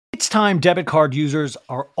It's time debit card users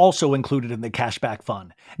are also included in the cashback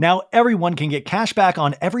fund. Now everyone can get cashback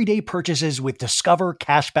on everyday purchases with Discover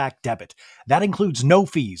Cashback Debit. That includes no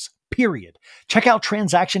fees, period. Check out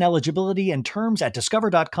transaction eligibility and terms at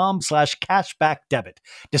discover.com/cashbackdebit.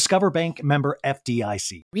 Discover Bank, member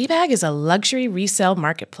FDIC. Rebag is a luxury resale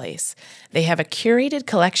marketplace. They have a curated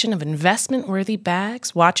collection of investment-worthy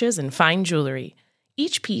bags, watches, and fine jewelry.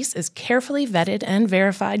 Each piece is carefully vetted and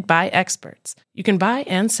verified by experts. You can buy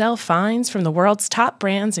and sell finds from the world's top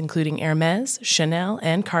brands, including Hermes, Chanel,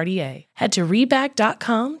 and Cartier. Head to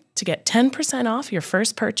Rebag.com to get 10% off your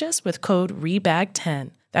first purchase with code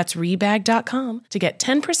REBAG10. That's Rebag.com to get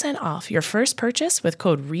 10% off your first purchase with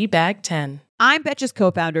code REBAG10. I'm Betches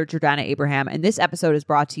co-founder Jordana Abraham, and this episode is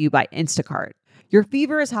brought to you by Instacart. Your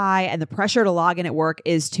fever is high and the pressure to log in at work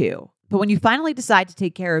is too. But when you finally decide to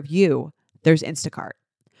take care of you, there's Instacart.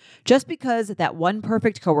 Just because that one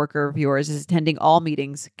perfect coworker of yours is attending all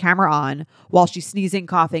meetings, camera on, while she's sneezing,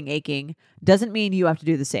 coughing, aching, doesn't mean you have to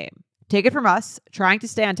do the same. Take it from us, trying to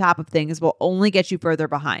stay on top of things will only get you further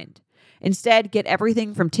behind. Instead, get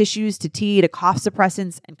everything from tissues to tea to cough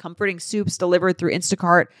suppressants and comforting soups delivered through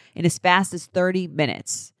Instacart in as fast as 30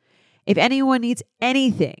 minutes. If anyone needs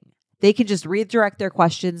anything, they can just redirect their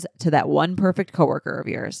questions to that one perfect coworker of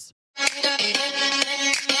yours.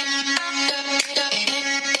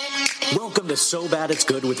 Welcome to So Bad It's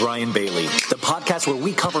Good with Ryan Bailey, the podcast where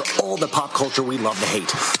we cover all the pop culture we love to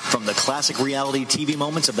hate, from the classic reality TV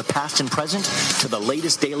moments of the past and present to the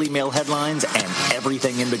latest Daily Mail headlines and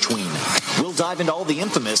everything in between. We'll dive into all the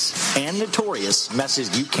infamous and notorious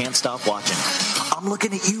messes you can't stop watching. I'm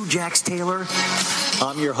looking at you, Jax Taylor.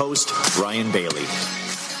 I'm your host, Ryan Bailey.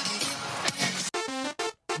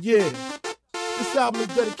 Yeah, this album is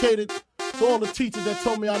dedicated to all the teachers that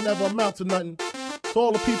told me I never amount to nothing. To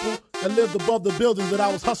all the people that lived above the buildings that I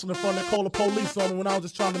was hustling from that called the police on me when I was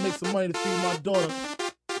just trying to make some money to feed my daughter.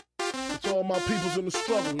 To all my peoples in the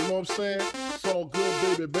struggle, you know what I'm saying? It's all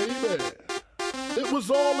good, baby. It was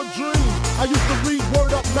all a dream. I used to read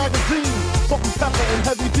Word Up magazine, Salt and Pepper and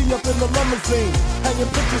Heavy D up in the limousine, hanging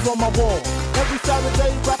pictures on my wall. Every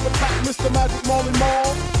Saturday, rap attack Mr. Magic Molly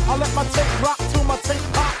Mall. I let my tape rock till my tape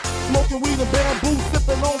pop. Smoking weed and bamboo,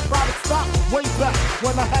 sipping on product stock. Way back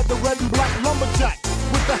when I had the red and black lumberjack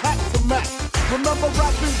with the hat to match. Remember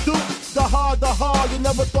rapping Duke? The hard. You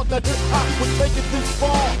never thought that hip-hop would take it this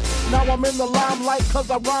far. Now I'm in the limelight cause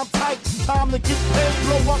I rhyme tight. Time to get paid,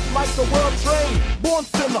 blow up like the world trade. Born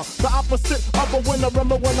sinner, the opposite of a winner.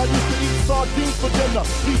 Remember when I used to eat sardines for dinner?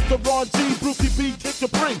 Peace to Ron G, Brucey B, Kick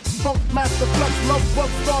Capri, Funk Master Flex, Love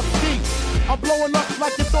Bug Star Ski. I'm blowing up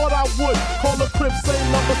like you thought I would. Call the crib,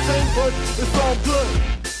 same number, same hood. It's all good.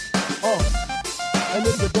 And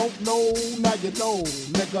if you don't know, now you know,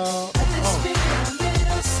 nigga. Let's be a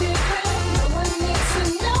little secret. No one needs to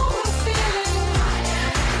know I'm feeling.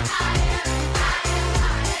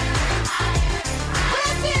 I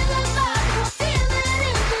feel alive. I feel it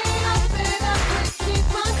in me. Up and up and keep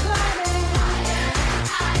on climbing.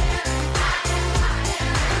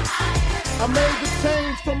 I made the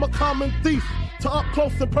change from a common thief to up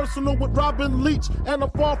close and personal with Robin Leach. And I'm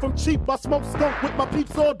far from cheap, I smoke skunk with my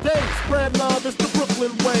peeps all day. Spread love, it's the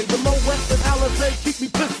Brooklyn way. The Mo West and Alizé keep me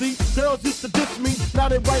pissy. Girls used to diss me, now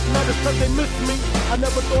they write letters cause they miss me. I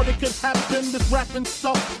never thought it could happen, this rapping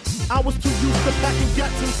stuff. I was too used to packing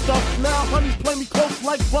gats and stuff. Now honeys play me close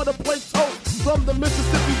like butter play toast. From the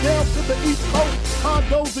Mississippi down to the East Coast,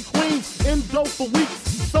 condos in Queens, in dough for weeks.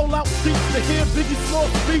 Sold out seats to hear Biggie Small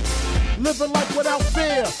speak. Living life without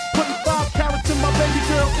fear, putting 5 carats in my baby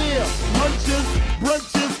girl ear. Lunches,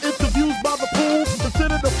 brunches, interviews by the pool.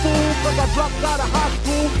 Considered a fool cause I dropped out of high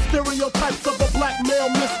school. Stereotypes of a black male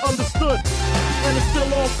misunderstood. And it's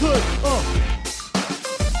still all good,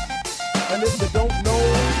 And if you don't know,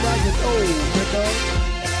 now you know, nigga.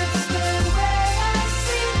 It's the way I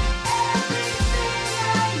see everything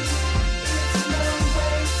I need. It's no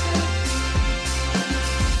way to be.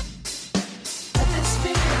 Let this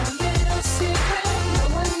be a little secret. No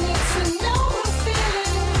one needs to know I'm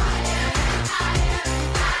feeling.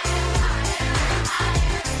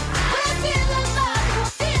 I feel alive. I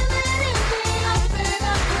feel it in me. Up and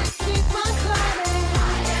up and keep on climbing.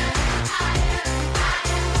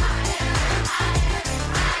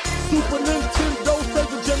 Super Nintendo,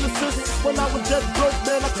 Sega Genesis. When I was dead broke,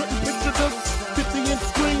 man, I couldn't picture this. 50-inch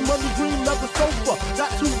screen, money green, leather sofa.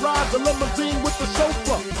 Got 2 rides, a limousine with the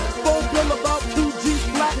chauffeur. Phone bill about 2G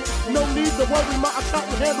flat. No need to worry, my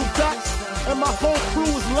accountant handles that. And my whole crew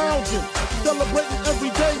is lounging. Celebrating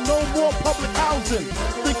every day, no more public housing.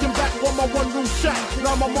 Thinking back on my one-room shack.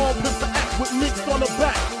 Now my mom lives to act with nicks on the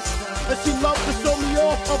back. And she loves to show me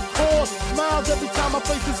off, of course. Smiles every time my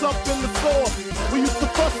face is up in the store. We used to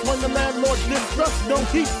fuss when the landlord dissed us. No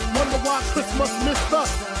heat, wonder why Christmas missed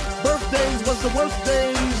us. Birthdays was the worst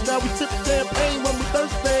days. Now we sip champagne when we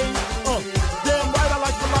thirsty. Damn right I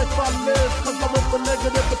like the life I live. Cause I went from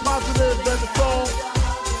negative to positive and it's all.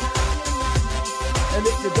 And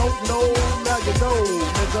if you don't know, now you know,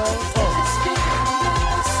 nigga.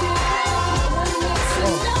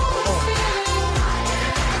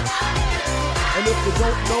 And if you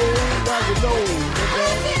don't know, now you know, nigga.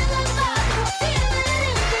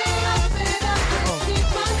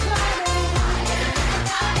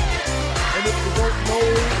 And if you don't know,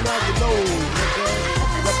 now you know, nigga.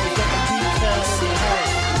 Representing D-Town in the house.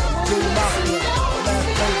 Julia Mafia, last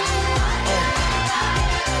name.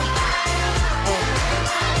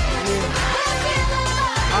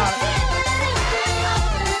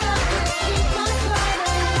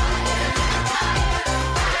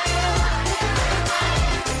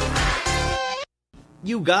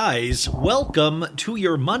 You guys, welcome to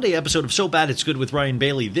your Monday episode of So Bad It's Good with Ryan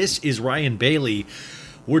Bailey. This is Ryan Bailey.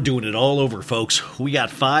 We're doing it all over, folks. We got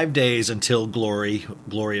 5 days until Glory.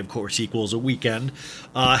 Glory, of course, equals a weekend.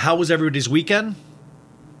 How was everybody's weekend?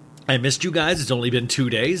 I missed you guys. It's only been 2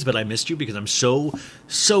 days, but I missed you because I'm so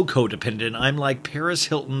codependent. I'm like Paris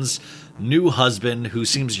Hilton's new husband who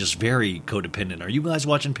seems just very codependent. Are you guys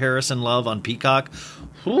watching Paris in Love on Peacock?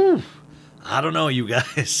 Whew. I don't know, you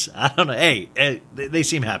guys. I don't know. Hey, they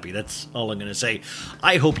seem happy. That's all I'm going to say.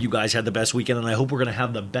 I hope you guys had the best weekend, and I hope we're going to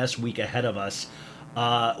have the best week ahead of us.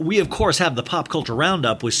 We, of course, have the Pop Culture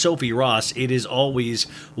Roundup with Sophie Ross. It is always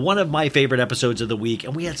one of my favorite episodes of the week,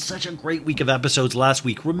 and we had such a great week of episodes last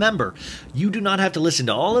week. Remember, you do not have to listen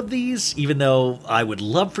to all of these, even though I would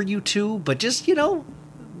love for you to, but just,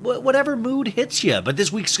 whatever mood hits you. But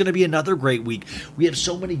this week's going to be another great week. We have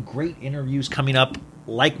so many great interviews coming up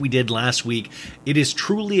like we did last week. It is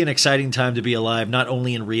truly an exciting time to be alive, not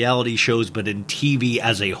only in reality shows, but in TV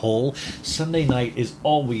as a whole. Sunday night is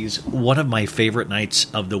always one of my favorite nights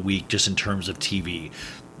of the week, just in terms of TV.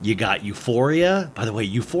 You got Euphoria. By the way,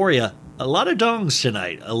 Euphoria, a lot of dongs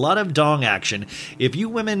tonight, a lot of dong action. If you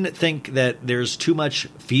women think that there's too much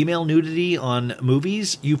female nudity on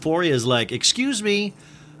movies, Euphoria is like, excuse me,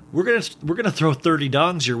 we're gonna throw 30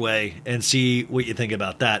 dongs your way and see what you think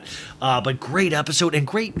about that. But great episode and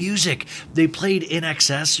great music. They played In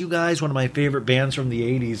Excess, you guys, one of my favorite bands from the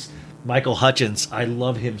 80s. Michael Hutchence, I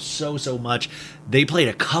love him so much. They played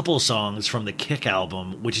a couple songs from the Kick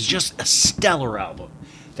album, which is just a stellar album.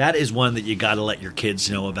 That is one that you got to let your kids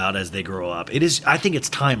know about as they grow up. It is, I think it's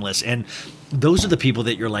timeless, and those are the people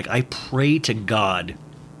that you're like, I pray to God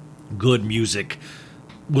good music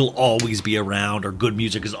will always be around, or good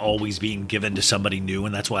music is always being given to somebody new,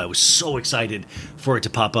 and that's why I was so excited for it to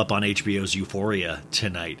pop up on HBO's Euphoria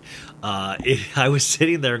tonight. I was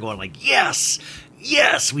sitting there going like, yes,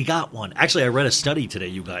 we got one. Actually, I read a study today,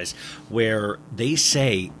 you guys, where they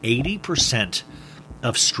say 80%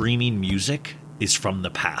 of streaming music is from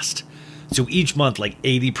the past. So each month, like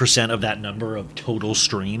 80% of that number of total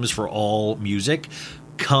streams for all music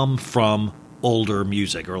come from older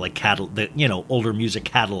music, or like older music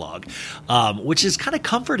catalog, which is kind of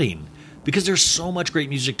comforting because there's so much great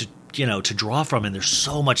music to draw from, and there's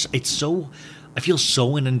so much. I feel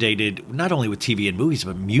so inundated, not only with TV and movies,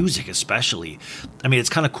 but music especially. I mean,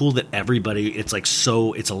 it's kind of cool that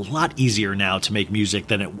it's a lot easier now to make music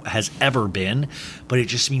than it has ever been, but it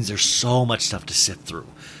just means there's so much stuff to sift through.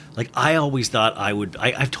 Like, I always thought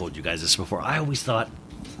I've told you guys this before, I always thought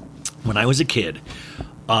when I was a kid,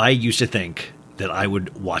 I used to think that I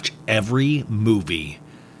would watch every movie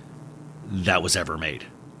that was ever made.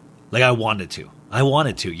 Like, I wanted to, and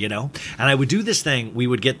I would do this thing. We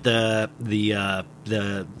would get the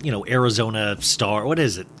Arizona Star, what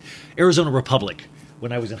is it? Arizona Republic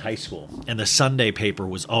when I was in high school. And the Sunday paper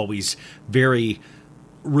was always very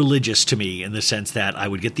religious to me in the sense that I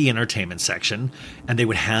would get the entertainment section and they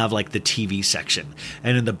would have like the TV section.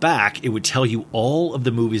 And in the back, it would tell you all of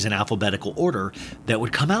the movies in alphabetical order that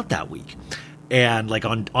would come out that week. And like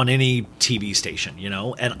on any TV station,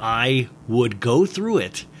 and I would go through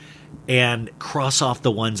it and cross off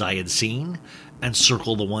the ones I had seen and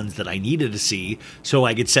circle the ones that I needed to see so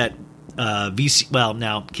I could set VC. Well,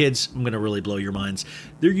 now, kids, I'm going to really blow your minds.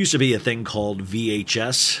 There used to be a thing called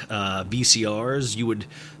VHS, VCRs.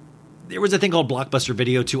 There was a thing called Blockbuster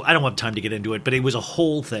Video, too. I don't have time to get into it, but it was a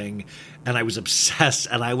whole thing, and I was obsessed,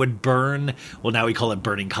 and I would burn, well, now we call it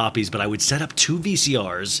burning copies, but I would set up 2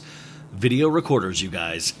 VCRs, video recorders, you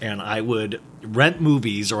guys, and I would rent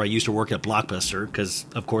movies, or I used to work at Blockbuster, because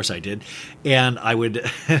of course I did, and I would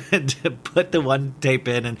put the one tape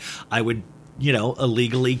in, and I would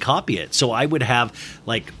illegally copy it. So I would have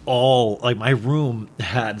my room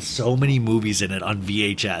had so many movies in it on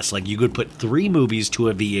VHS. Like you could put 3 movies to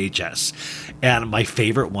a VHS. And my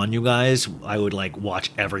favorite one, you guys, I would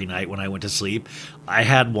watch every night when I went to sleep. I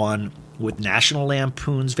had one with National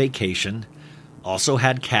Lampoon's Vacation, also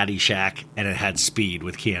had Caddyshack, and it had Speed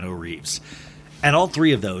with Keanu Reeves. And all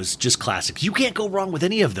 3 of those, just classics. You can't go wrong with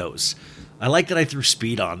any of those. I like that I threw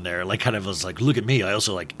Speed on there. Look at me. I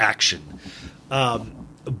also like action.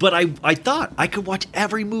 But I thought I could watch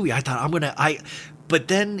every movie. I thought but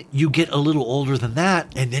then you get a little older than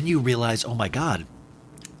that, and then you realize, oh my God,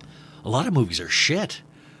 a lot of movies are shit.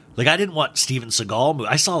 I didn't want Steven Seagal movies.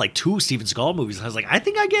 I saw 2 Steven Seagal movies. And I was like, I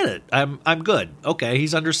think I get it. I'm good. Okay,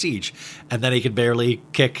 he's under siege. And then he can barely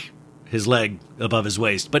kick his leg above his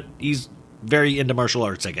waist. But he's very into martial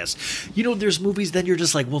arts, I guess. There's movies then you're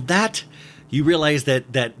just like, well, you realize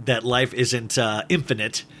that life isn't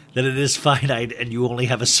infinite, that it is finite, and you only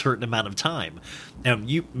have a certain amount of time. And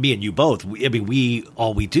me and you both,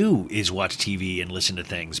 all we do is watch TV and listen to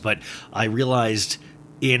things. But I realized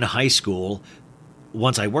in high school,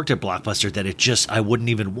 once I worked at Blockbuster, that I wouldn't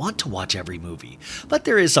even want to watch every movie. But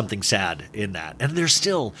there is something sad in that. And there's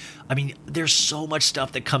so much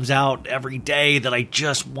stuff that comes out every day that I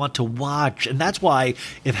just want to watch. And that's why,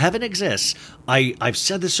 if heaven exists, I've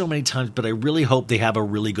said this so many times, but I really hope they have a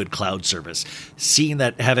really good cloud service. Seeing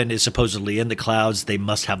that heaven is supposedly in the clouds, they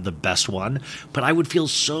must have the best one. But I would feel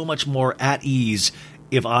so much more at ease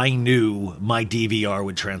if I knew my DVR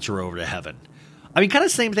would transfer over to heaven. Kind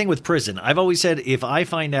of same thing with prison. I've always said, if I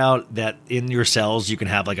find out that in your cells you can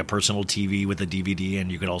have a personal TV with a DVD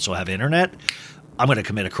and you can also have internet, I'm going to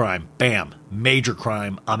commit a crime. Bam. Major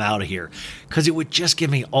crime. I'm out of here. Because it would just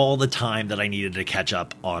give me all the time that I needed to catch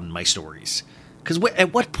up on my stories. Because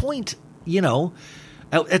at what point,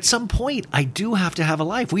 at some point, I do have to have a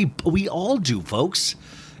life. We all do, folks.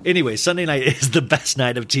 Anyway, Sunday night is the best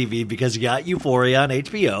night of TV because you got Euphoria on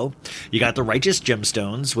HBO. You got The Righteous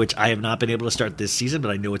Gemstones, which I have not been able to start this season, but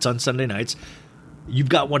I know it's on Sunday nights. You've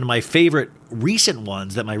got one of my favorite recent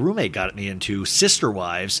ones that my roommate got me into, Sister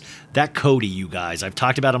Wives. That Cody, you guys. I've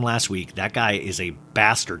talked about him last week. That guy is a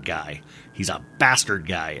bastard guy. He's a bastard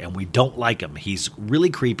guy, and we don't like him. He's really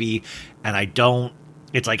creepy, and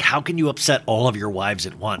it's like, how can you upset all of your wives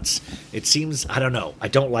at once? It seems, I don't know. I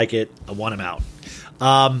don't like it. I want him out.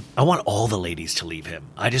 I want all the ladies to leave him.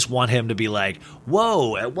 I just want him to be like,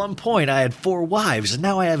 whoa, at one point I had 4 wives and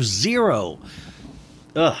now I have 0.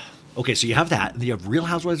 Ugh. Okay, so you have that. And you have Real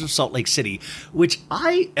Housewives of Salt Lake City, which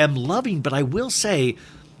I am loving, but I will say,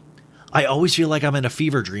 I always feel like I'm in a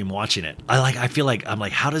fever dream watching it. I feel like, I'm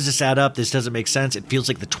like, how does this add up? This doesn't make sense. It feels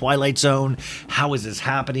like the Twilight Zone. How is this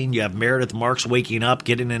happening? You have Meredith Marks waking up,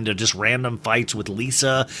 getting into just random fights with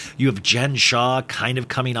Lisa. You have Jen Shaw kind of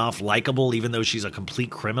coming off likable, even though she's a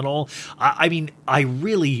complete criminal.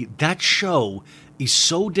 That show is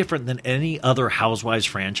so different than any other Housewives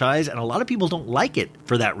franchise, and a lot of people don't like it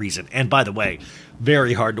for that reason. And by the way,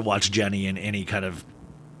 very hard to watch Jenny in any kind of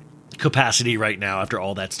capacity right now after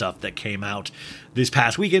all that stuff that came out this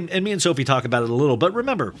past weekend, and me and Sophie talk about it a little. But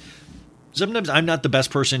remember, sometimes I'm not the best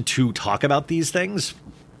person to talk about these things,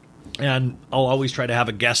 and I'll always try to have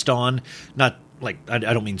a guest on. Not I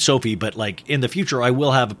don't mean Sophie, but in the future I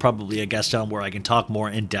will have probably a guest on where I can talk more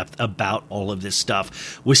in depth about all of this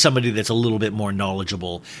stuff with somebody that's a little bit more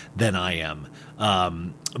knowledgeable than I am.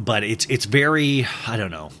 But it's very, I don't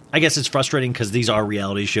know. I guess it's frustrating because these are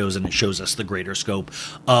reality shows and it shows us the greater scope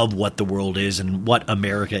of what the world is and what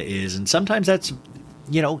America is. And sometimes that's,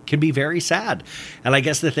 can be very sad. And I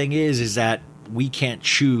guess the thing is that we can't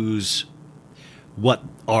choose what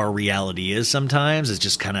our reality is sometimes. It's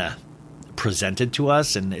just kind of presented to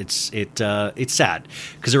us, and it's sad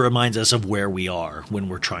because it reminds us of where we are when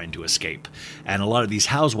we're trying to escape. And a lot of these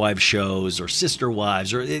housewives shows or sister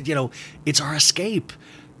wives, or it's our escape.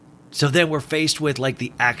 So then we're faced with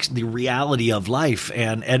the reality of life,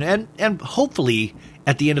 and hopefully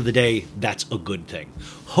at the end of the day that's a good thing.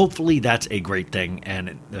 Hopefully that's a great thing,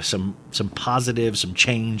 and some positive, some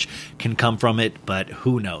change can come from it, but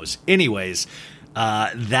who knows. Anyways,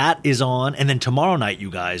 that is on. And then tomorrow night,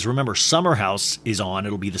 you guys, remember Summer House is on.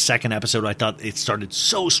 It'll be the second episode. I thought it started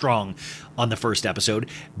so strong on the first episode.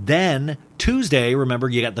 Then Tuesday, remember,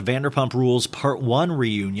 you got the Vanderpump Rules Part 1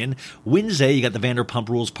 reunion. Wednesday, you got the Vanderpump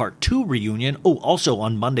Rules Part 2 reunion. Oh, also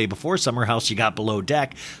on Monday before Summer House, you got Below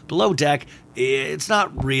Deck. Below Deck, it's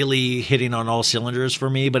not really hitting on all cylinders for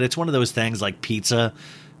me, but it's one of those things like pizza.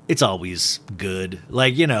 It's always good.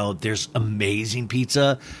 There's amazing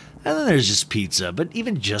pizza, and then there's just pizza, but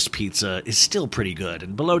even just pizza is still pretty good,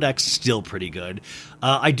 and Below Deck's still pretty good.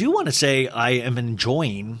 I do want to say I am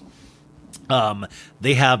enjoying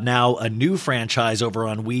They have now a new franchise over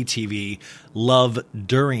on WeTV, Love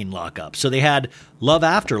During Lockup. So they had Love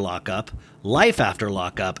After Lockup, Life After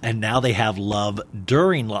Lockup, and now they have Love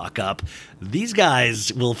During Lockup. These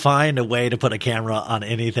guys will find a way to put a camera on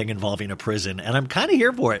anything involving a prison, and I'm kind of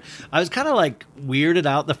here for it. I was kind of like weirded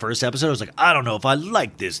out the first episode. I was like, I don't know if I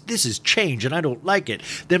like this. This is change, and I don't like it.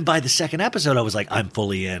 Then by the second episode, I was like, I'm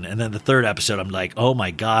fully in. And then the third episode, I'm like, oh my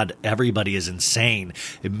God, everybody is insane.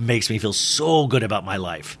 It makes me feel so good about my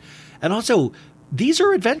life. And also, these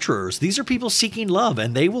are adventurers. These are people seeking love,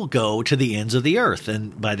 and they will go to the ends of the earth.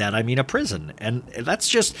 And by that, I mean a prison. And that's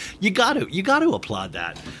just, you got to applaud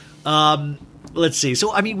that. Let's see.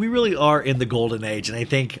 So, I mean, we really are in the golden age, and I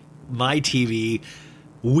think my TV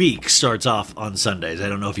week starts off on Sundays. I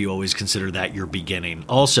don't know if you always consider that your beginning.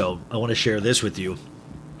 Also, I want to share this with you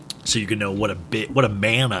so you can know what a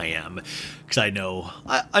man I am. Because I know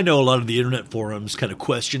a lot of the internet forums kind of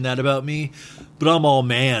question that about me, but I'm all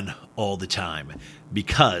man all the time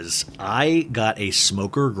because I got a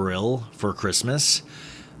smoker grill for Christmas.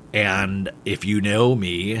 And if you know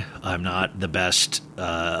me, I'm not the best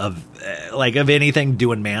of anything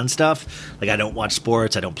doing man stuff. Like, I don't watch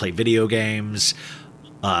sports. I don't play video games.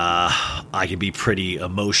 I can be pretty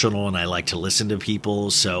emotional, and I like to listen to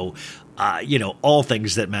people. So, all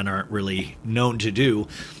things that men aren't really known to do.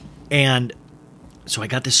 And so I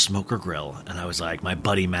got this smoker grill, and I was like, my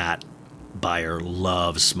buddy Matt Beyer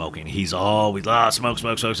loves smoking. He's always, smoke.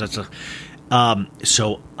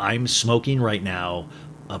 So I'm smoking right now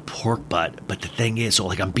a pork butt, but the thing is, so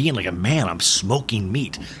like I'm being like a man, I'm smoking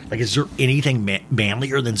meat. Like, is there anything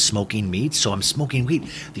manlier than smoking meat? So I'm smoking meat.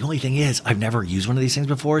 The only thing is, I've never used one of these things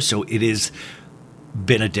before, so it is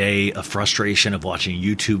been a day of frustration of watching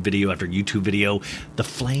YouTube video after YouTube video. The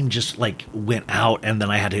flame just like went out, and then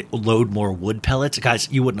I had to load more wood pellets. Guys,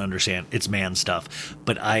 you wouldn't understand. It's man stuff.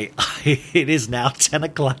 But it is now 10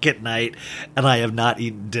 o'clock at night, and I have not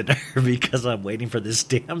eaten dinner because I'm waiting for this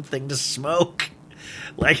damn thing to smoke.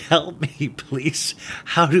 Like, help me, please.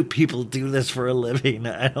 How do people do this for a living?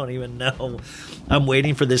 I don't even know. I'm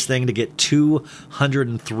waiting for this thing to get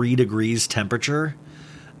 203 degrees temperature.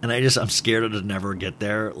 And I'm scared it'll never get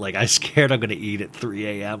there. Like, I'm scared I'm going to eat at 3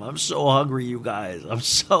 a.m. I'm so hungry, you guys. I'm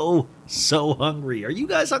so hungry. Are you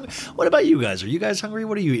guys hungry? What about you guys? Are you guys hungry?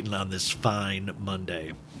 What are you eating on this fine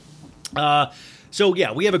Monday? So,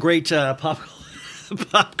 yeah, we have a great pop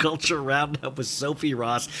culture roundup with Sophie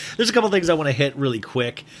Ross. There's a couple things I want to hit really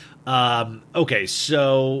quick. Okay,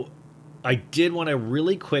 so I did want to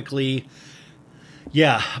really quickly...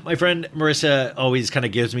 Yeah, my friend Marissa always kind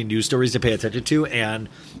of gives me news stories to pay attention to, and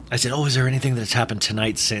I said, is there anything that's happened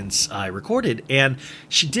tonight since I recorded? And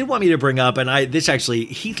she did want me to bring up, and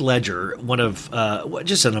Heath Ledger, one of,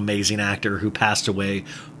 just an amazing actor who passed away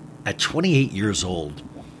at 28 years old.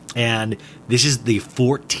 And this is the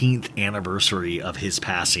 14th anniversary of his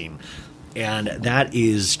passing. And that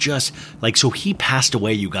is just, so he passed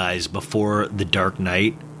away, you guys, before The Dark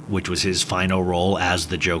Knight, which was his final role as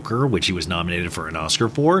the Joker, which he was nominated for an Oscar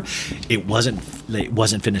for. It wasn't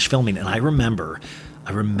finished filming, and I remember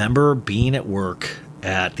being at work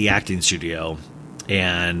at the acting studio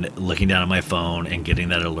and looking down at my phone and getting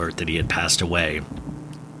that alert that he had passed away.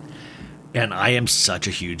 And I am such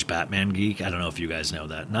a huge Batman geek. I don't know if you guys know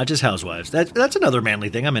that. Not just Housewives. That's another manly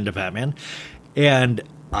thing. I'm into Batman, and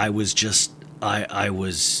I was just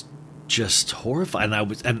horrified.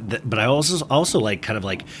 But I also like kind of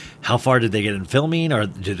like, how far did they get in filming, or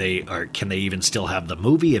can they even still have the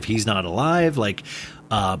movie if he's not alive?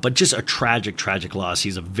 But just a tragic loss.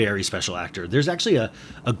 He's a very special actor. There's actually a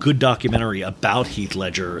good documentary about Heath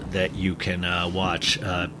Ledger that you can watch.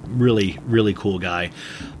 Really, really cool guy.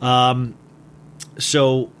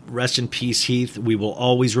 So rest in peace, Heath. We will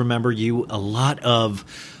always remember you. A lot of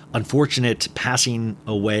unfortunate passing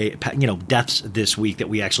away, deaths this week that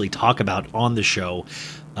we actually talk about on the show.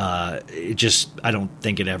 I don't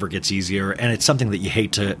think it ever gets easier, and it's something that you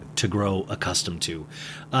hate to grow accustomed to.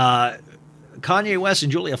 Kanye West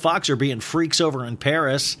and Julia Fox are being freaks over in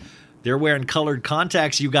Paris. They're wearing colored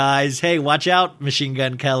contacts, you guys. Hey, watch out, Machine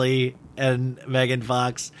Gun Kelly and Megan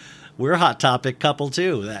Fox. We're a Hot Topic couple,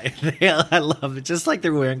 too. I love it. Just like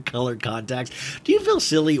they're wearing colored contacts. Do you feel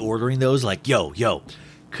silly ordering those? Like, yo,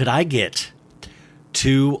 could I get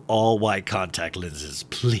 2 all-white contact lenses,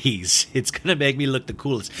 please? It's going to make me look the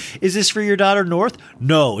coolest. Is this for your daughter, North?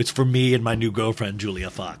 No, it's for me and my new girlfriend, Julia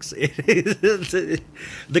Fox. The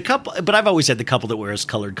couple, but I've always said the couple that wears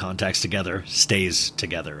colored contacts together stays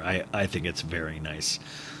together. I think it's very nice.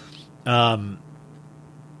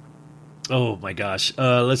 Oh my gosh.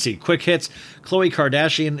 Let's see. Quick hits. Khloe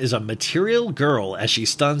Kardashian is a material girl as she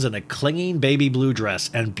stuns in a clinging baby blue dress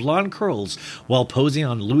and blonde curls while posing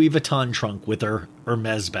on Louis Vuitton trunk with her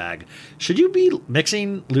Hermes bag. Should you be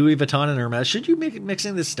mixing Louis Vuitton and Hermes? Should you be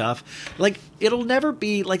mixing this stuff? Like, it'll never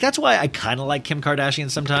be like, that's why I kind of like Kim Kardashian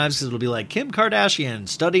sometimes, because it'll be like Kim Kardashian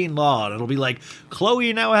studying law, and it'll be like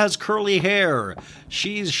Khloe now has curly hair.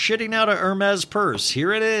 She's shitting out a Hermes purse.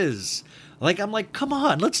 Here it is. Like, I'm like, come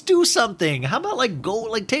on, let's do something. How about, like, go,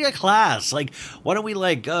 like, take a class? Like, why don't we,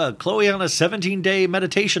 like, Khloe on a 17-day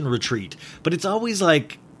meditation retreat? But it's always,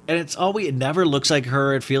 like, and it never looks like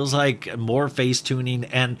her. It feels like more face tuning,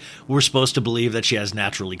 and we're supposed to believe that she has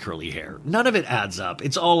naturally curly hair. None of it adds up.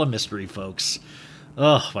 It's all a mystery, folks.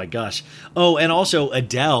 Oh, my gosh. Oh, and also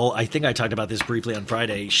Adele, I think I talked about this briefly on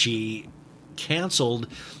Friday. She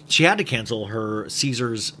had to cancel her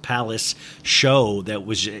Caesar's Palace show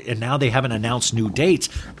and now they haven't announced new dates.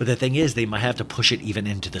 But the thing is, they might have to push it even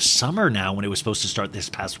into the summer now, when it was supposed to start this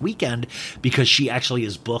past weekend, because she actually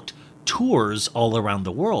has booked tours all around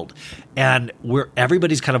the world. And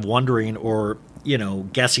everybody's kind of wondering, or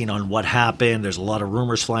guessing on what happened. There's a lot of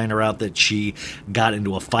rumors flying around that she got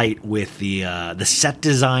into a fight with the set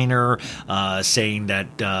designer, saying that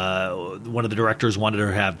one of the directors wanted her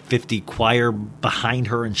to have 50 choir behind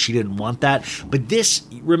her, and she didn't want that. But this,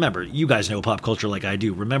 remember, you guys know pop culture like I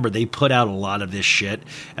do. Remember, they put out a lot of this shit,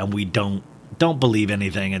 and we don't believe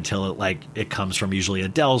anything until it comes from usually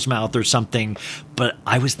Adele's mouth or something. But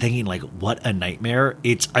I was thinking, like, what a nightmare.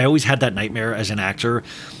 I always had that nightmare as an actor,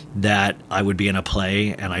 that I would be in a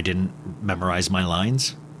play and I didn't memorize my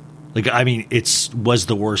lines. Like, I mean, it was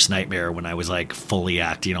the worst nightmare when I was, like, fully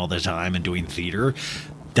acting all the time and doing theater.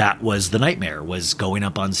 That was the nightmare, was going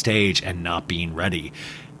up on stage and not being ready.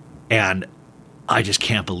 And I just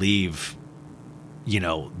can't believe,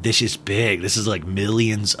 this is big. This is like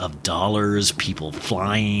millions of dollars, people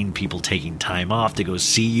flying, people taking time off to go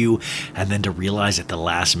see you, and then to realize at the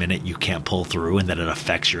last minute you can't pull through and that it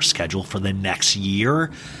affects your schedule for the next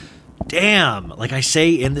year. Damn. Like I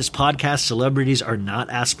say in this podcast, celebrities are not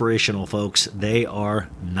aspirational, folks. They are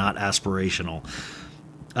not aspirational.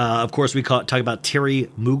 Of course, we talk about Terry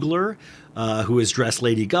Mugler, who has dressed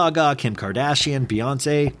Lady Gaga, Kim Kardashian,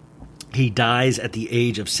 Beyonce. He dies at the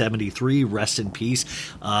age of 73. Rest in peace.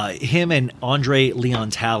 Him and Andre Leon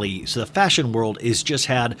Talley. So the fashion world has just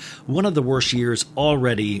had one of the worst years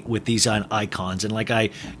already with these icons.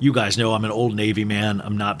 And you guys know, I'm an old Navy man.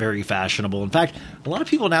 I'm not very fashionable. In fact, a lot of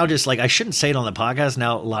people now just I shouldn't say it on the podcast.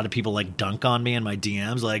 Now, a lot of people dunk on me in my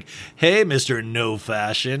DMs. Like, hey, Mr. No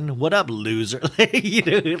Fashion. What up, loser?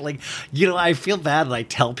 I feel bad that I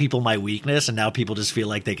tell people my weakness, and now people just feel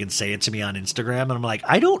like they can say it to me on Instagram. And I'm like,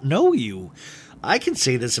 I don't know you. I can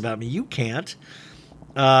say this about me. You can't.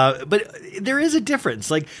 But there is a difference.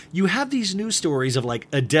 Like, you have these news stories of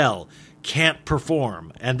Adele can't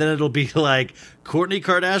perform, and then it'll be like Kourtney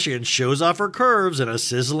Kardashian shows off her curves in a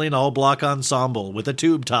sizzling all-block ensemble with a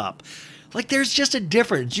tube top. There's just a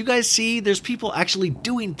difference. You guys see, there's people actually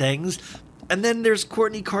doing things, and then there's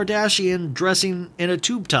Kourtney Kardashian dressing in a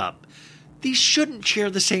tube top. These shouldn't share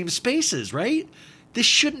the same spaces, right? This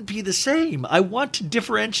shouldn't be the same. I want to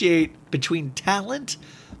differentiate between talent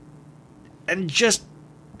and just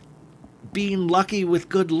being lucky with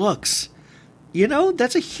good looks.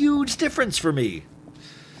 That's a huge difference for me.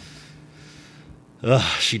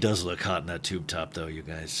 She does look hot in that tube top, though, you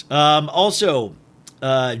guys. Also,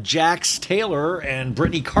 Jax Taylor and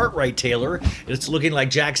Brittany Cartwright Taylor. It's looking like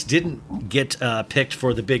Jax didn't get picked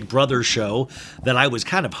for the Big Brother show that I was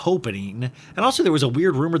kind of hoping. And also there was a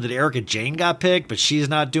weird rumor that Erica Jane got picked, but she's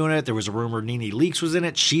not doing it. There was a rumor Nene Leakes was in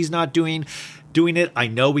it. She's not doing it. I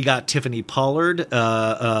know we got Tiffany Pollard,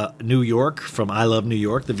 New York, from I Love New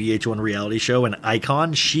York, the VH1 reality show, an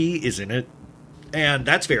icon. She is in it. And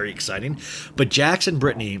that's very exciting. But Jax and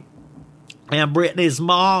Brittany, and Brittany's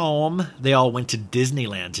mom, they all went to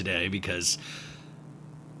Disneyland today because,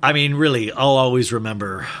 really, I'll always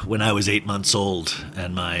remember when I was 8 months old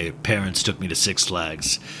and my parents took me to Six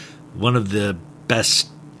Flags. One of the best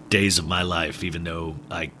days of my life, even though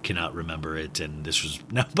I cannot remember it. And this was,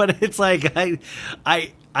 no, but it's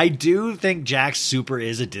I do think Jax super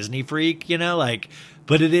is a Disney freak,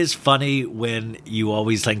 but it is funny when you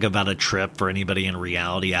always think about a trip for anybody in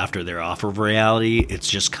reality after they're off of reality. It's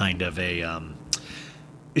just kind of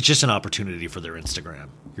it's just an opportunity for their Instagram.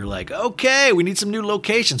 You're like, okay, we need some new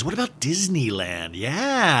locations. What about Disneyland?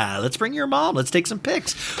 Yeah, let's bring your mom. Let's take some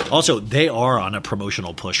pics. Also, they are on a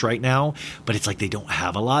promotional push right now, but it's like they don't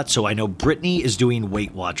have a lot. So I know Britney is doing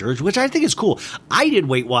Weight Watchers, which I think is cool. I did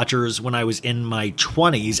Weight Watchers when I was in my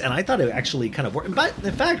 20s, and I thought it actually kind of worked. But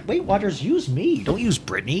in fact, Weight Watchers, use me. Don't use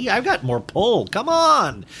Britney. I've got more pull. Come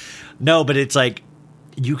on. No, but it's like,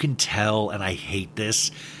 you can tell, and I hate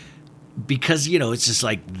this, because, you know, it's just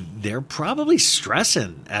like they're probably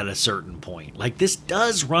stressing at a certain point. Like, this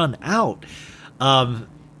does run out.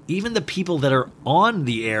 Even the people that are on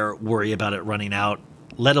the air worry about it running out,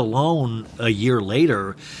 let alone a year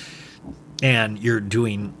later. And you're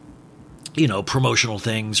doing, you know, promotional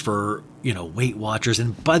things for, you know, Weight Watchers.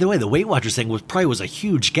 And by the way, the Weight Watchers thing was a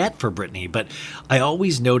huge get for Britney. But I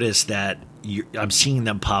always notice that I'm seeing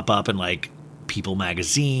them pop up in like People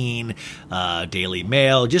Magazine, Daily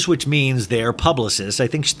Mail, just which means their publicist, I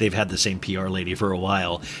think they've had the same PR lady for a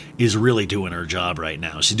while, is really doing her job right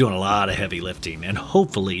now. She's doing a lot of heavy lifting, and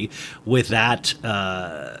hopefully with that,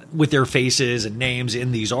 with their faces and names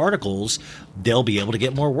in these articles, they'll be able to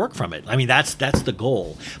get more work from it. I mean, that's the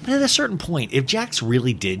goal. But at a certain point, if Jax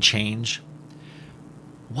really did change,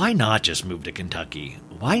 why not just move to Kentucky?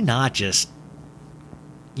 Why not just,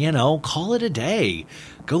 you know, call it a day?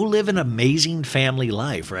 Go live an amazing family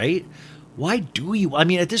life, right? Why do you? I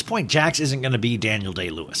mean, at this point, Jax isn't going to be Daniel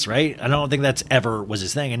Day-Lewis, right? I don't think that's ever was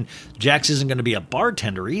his thing. And Jax isn't going to be a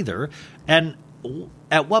bartender either. And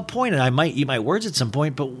at what point, and I might eat my words at some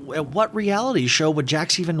point, but at what reality show would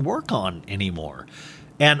Jax even work on anymore?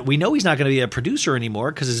 And we know he's not going to be a producer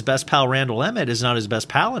anymore because his best pal, Randall Emmett, is not his best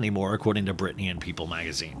pal anymore, according to Britney and People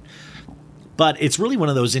Magazine. But it's really one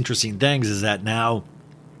of those interesting things is that now,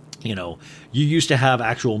 you know, you used to have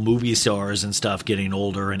actual movie stars and stuff getting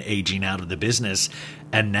older and aging out of the business.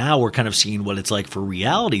 And now we're kind of seeing what it's like for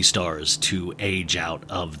reality stars to age out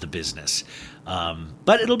of the business.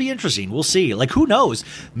 But it'll be interesting. We'll see. Like, who knows?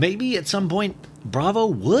 Maybe at some point Bravo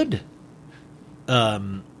would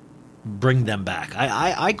bring them back.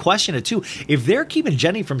 I question it too. If they're keeping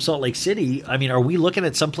Jenny from Salt Lake City, I mean, are we looking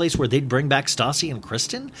at some place where they'd bring back Stassi and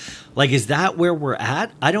Kristen? Like, is that where we're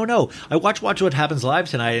at? I don't know. I watch What Happens Live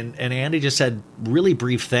tonight, and Andy just said really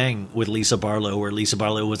brief thing with Lisa Barlow, where Lisa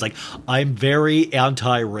Barlow was like, I'm very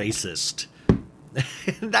anti-racist.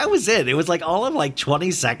 That was it. It was like all of like 20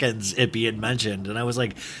 seconds it being mentioned. And I was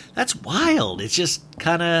like, that's wild. It's just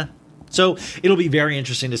kind of... So it'll be very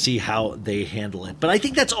interesting to see how they handle it. But I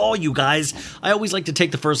think that's all, you guys. I always like to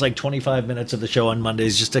take the first like 25 minutes of the show on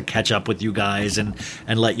Mondays just to catch up with you guys and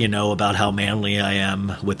let you know about how manly I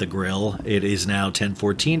am with the grill. It is now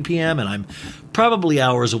 10:14 p.m. and I'm probably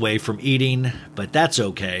hours away from eating, but that's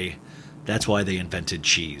okay. That's why they invented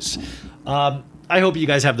cheese. I hope you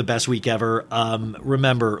guys have the best week ever.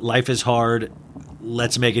 Remember, life is hard.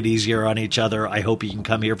 Let's make it easier on each other. I hope you can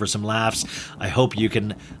come here for some laughs. I hope you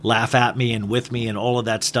can laugh at me and with me and all of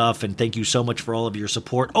that stuff. And thank you so much for all of your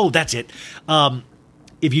support. Oh, that's it.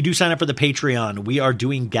 If you do sign up for the Patreon, we are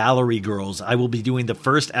doing Gallery Girls. I will be doing the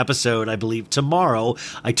first episode, I believe, tomorrow.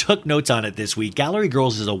 I took notes on it this week. Gallery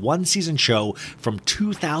Girls is a one-season show from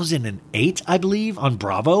 2008, I believe, on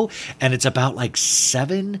Bravo. And it's about like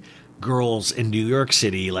 7 girls in New York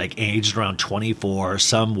City, like aged around 24,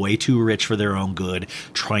 some way too rich for their own good,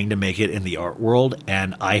 trying to make it in the art world.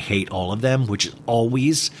 And I hate all of them, which is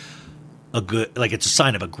always a good, like, it's a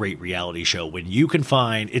sign of a great reality show when you can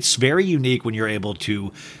find, it's very unique when you're able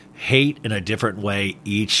to hate in a different way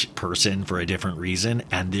each person for a different reason.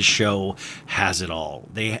 And this show has it all.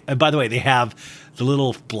 And by the way, they have the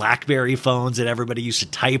little BlackBerry phones that everybody used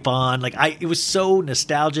to type on. Like, it was so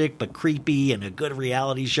nostalgic but creepy and a good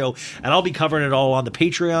reality show. And I'll be covering it all on the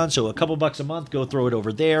Patreon. So a couple bucks a month, go throw it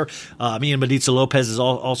over there. Me and Maritza Lopez is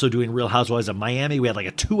also doing Real Housewives of Miami. We had like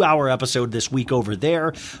a 2-hour episode this week over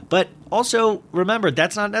there. But also remember,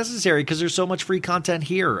 that's not necessary because there's so much free content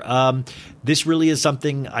here. This really is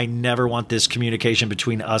something, I never want this communication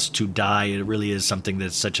between us to die. It really is something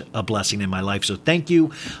that's such a blessing in my life. So thank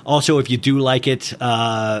you. Also, if you do like it,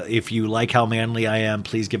 if you like how manly I am,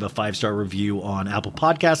 please give a 5-star review on Apple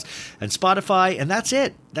Podcasts and Spotify. And that's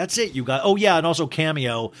it. That's it, you guys. Oh, yeah. And also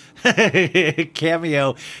Cameo.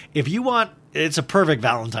 Cameo. If you want, it's a perfect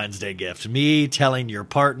Valentine's Day gift. Me telling your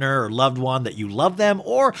partner or loved one that you love them,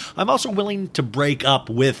 or I'm also willing to break up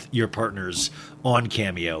with your partners on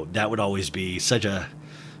Cameo. That would always be such a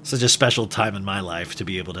special time in my life to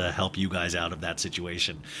be able to help you guys out of that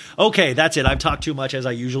situation. Okay, that's it. I've talked too much, as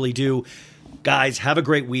I usually do. Guys, have a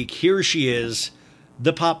great week. Here she is,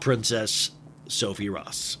 the pop princess, Sophie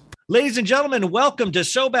Ross. Ladies and gentlemen, welcome to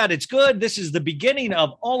So Bad It's Good. This is the beginning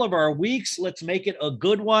of all of our weeks. Let's make it a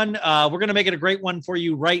good one. We're going to make it a great one for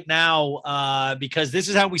you right now because this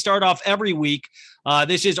is how we start off every week.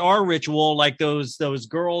 This is our ritual, like those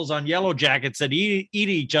girls on Yellow Jackets that eat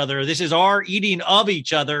each other. This is our eating of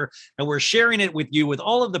each other, and we're sharing it with you with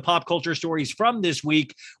all of the pop culture stories from this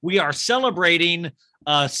week. We are celebrating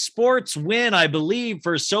a sports win, I believe,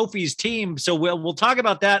 for Sophie's team. So we'll talk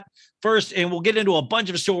about that first, and we'll get into a bunch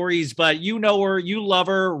of stories, but you know her, you love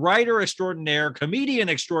her, writer extraordinaire, comedian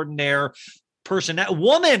extraordinaire,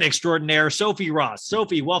 woman extraordinaire, Sophie Ross.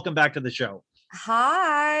 Sophie, welcome back to the show.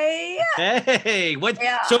 Hi. Hey, what?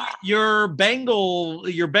 Yeah. So your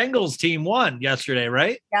Bengals team won yesterday,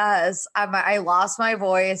 right? Yes, I lost my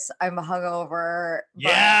voice. I'm hungover. But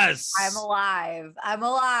Yes. I'm alive.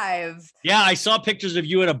 Yeah, I saw pictures of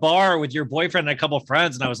you at a bar with your boyfriend and a couple of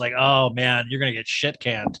friends, and I was like, oh man, you're going to get shit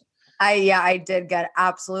canned. I did get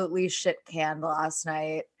absolutely shit canned last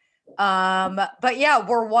night. But yeah,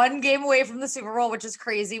 we're one game away from the Super Bowl, which is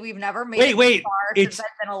crazy. We've never made it this far since I've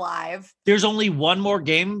been alive. There's only one more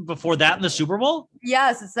game before that in the Super Bowl?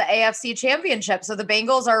 Yes, it's the AFC Championship. So the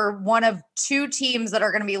Bengals are one of two teams that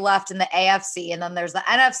are going to be left in the AFC. And then there's the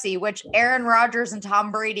NFC, which Aaron Rodgers and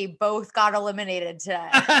Tom Brady both got eliminated today.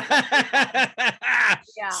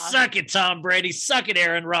 Yeah. Suck it, Tom Brady. Suck it,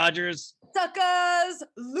 Aaron Rodgers. Suckers,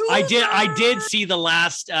 losers. I did see the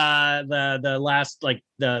last like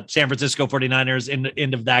the San Francisco 49ers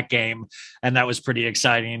end of that game, and that was pretty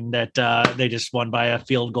exciting that they just won by a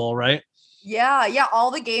field goal, right? Yeah. All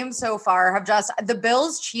the games so far have the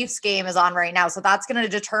Bills Chiefs game is on right now, so that's going to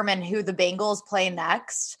determine who the Bengals play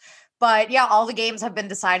next. But yeah, all the games have been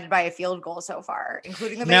decided by a field goal so far,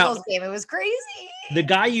 including the Bengals game. It was crazy. The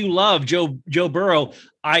guy you love, Joe Burrow,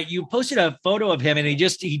 you posted a photo of him, and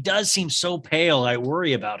he does seem so pale. I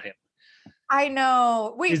worry about him. I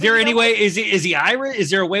know. Wait, is there any way? Is he Irish? Is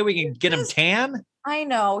there a way we can get him tan? I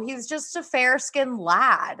know. He's just a fair-skinned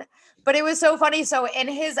lad. But it was so funny. So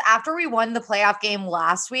after we won the playoff game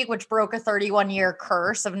last week, which broke a 31-year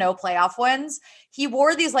curse of no playoff wins, he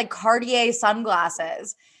wore these like Cartier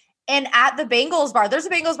sunglasses. And at the Bengals bar, there's a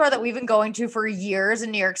Bengals bar that we've been going to for years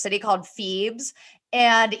in New York City called Phoebe's.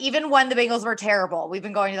 And even when the Bengals were terrible, we've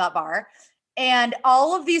been going to that bar. And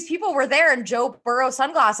all of these people were there in Joe Burrow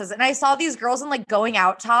sunglasses. And I saw these girls in like going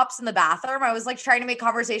out tops in the bathroom. I was like trying to make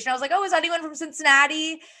conversation. I was like, oh, is anyone from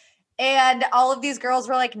Cincinnati? And all of these girls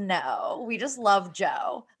were like, no, we just love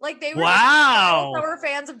Joe. Like they were, they were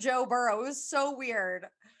fans of Joe Burrow. It was so weird.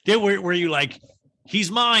 Were you like,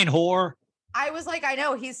 he's mine, whore? I was like, I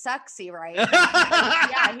know he's sexy, right?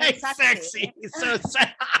 Yeah, he's sexy. He's so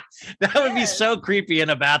sexy. That would be so creepy in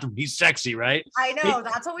a bathroom. He's sexy, right? I know.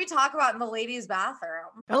 That's what we talk about in the ladies' bathroom.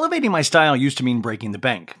 Elevating my style used to mean breaking the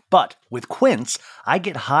bank. But with Quince, I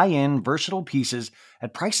get high-end, versatile pieces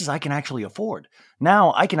at prices I can actually afford.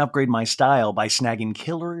 Now I can upgrade my style by snagging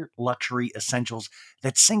killer luxury essentials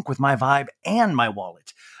that sync with my vibe and my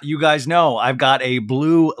wallet. You guys know I've got a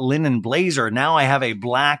blue linen blazer. Now I have a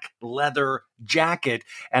black leather jacket,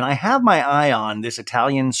 and I have my eye on this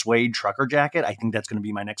Italian suede trucker jacket. I think that's going to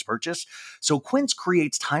be my next purchase. So Quince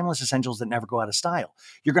creates timeless essentials that never go out of style.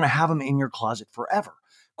 You're going to have them in your closet forever.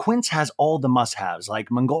 Quince has all the must-haves like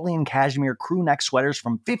Mongolian cashmere crew neck sweaters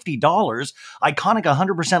from $50, iconic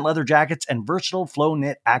 100% leather jackets, and versatile flow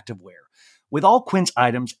knit activewear. With all Quince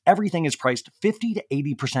items, everything is priced 50 to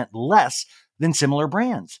 80% less than similar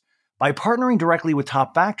brands. By partnering directly with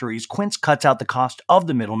top factories, Quince cuts out the cost of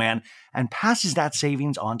the middleman and passes that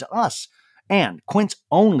savings on to us. And Quince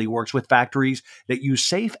only works with factories that use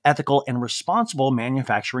safe, ethical, and responsible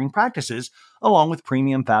manufacturing practices, along with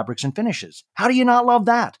premium fabrics and finishes. How do you not love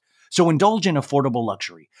that? So indulge in affordable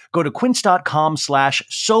luxury. Go to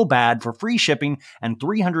quince.com/sobad for free shipping and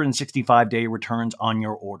 365-day returns on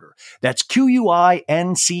your order. That's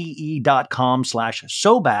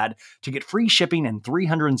QUINCE.com/sobad to get free shipping and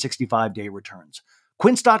 365-day returns.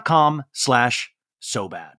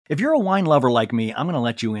 Quince.com/sobad. If you're a wine lover like me, I'm going to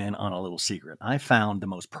let you in on a little secret. I found the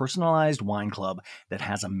most personalized wine club that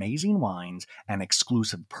has amazing wines and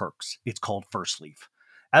exclusive perks. It's called First Leaf.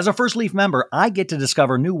 As a First Leaf member, I get to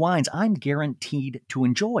discover new wines I'm guaranteed to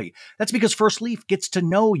enjoy. That's because First Leaf gets to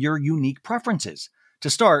know your unique preferences. To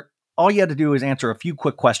start, all you have to do is answer a few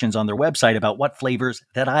quick questions on their website about what flavors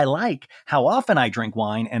that I like, how often I drink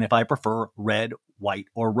wine, and if I prefer red, white,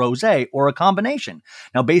 or rosé, or a combination.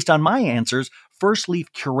 Now, based on my answers, First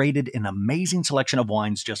Leaf curated an amazing selection of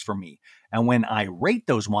wines just for me. And when I rate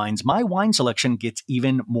those wines, my wine selection gets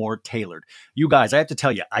even more tailored. You guys, I have to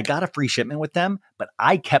tell you, I got a free shipment with them, but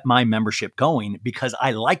I kept my membership going because I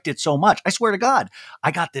liked it so much. I swear to God, I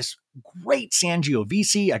got this great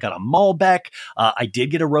Sangiovese. I got a Malbec. I did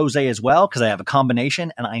get a Rosé as well because I have a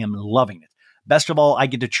combination and I am loving it. Best of all, I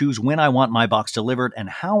get to choose when I want my box delivered and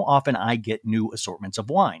how often I get new assortments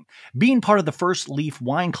of wine. Being part of the First Leaf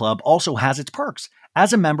Wine Club also has its perks.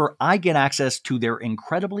 As a member, I get access to their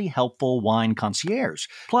incredibly helpful wine concierge.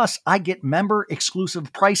 Plus, I get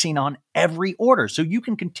member-exclusive pricing on every order, so you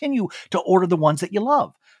can continue to order the ones that you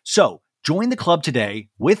love. So, join the club today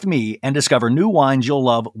with me and discover new wines you'll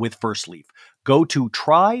love with First Leaf. Go to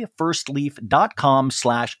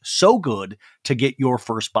tryfirstleaf.com/so-good to get your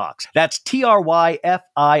first box. That's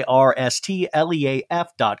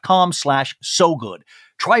tryfirstleaf.com/so-good.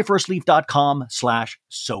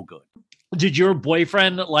 Tryfirstleaf.com/so-good. Did your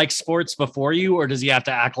boyfriend like sports before you, or does he have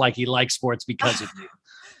to act like he likes sports because of you?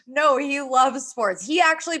 No, he loves sports. He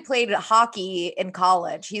actually played hockey in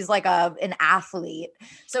college. He's like an athlete.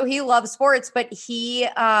 So he loves sports, but he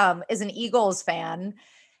is an Eagles fan.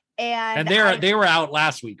 And they were out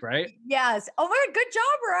last week, right? Yes. Oh my God, good job,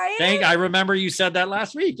 Ryan. I remember you said that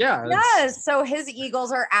last week. Yeah. Yes. So his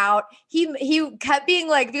Eagles are out. He kept being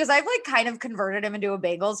like, because I've like kind of converted him into a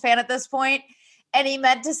Bengals fan at this point, and he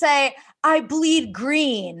meant to say, I bleed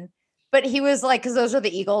green. But he was like, because those are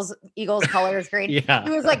the Eagles colors green. Yeah.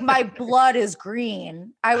 He was like, my blood is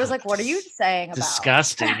green. I was like, what are you saying about?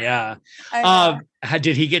 Disgusting. Yeah.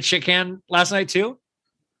 Did he get shit canned last night too?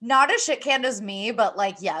 Not as shit canned as me, but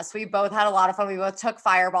like, yes, we both had a lot of fun. We both took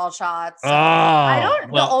fireball shots. Oh,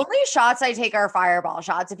 the only shots I take are fireball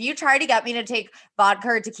shots. If you try to get me to take vodka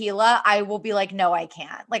or tequila, I will be like, no, I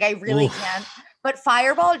can't. Like, I really can't. But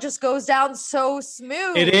fireball just goes down so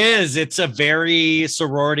smooth. It is. It's a very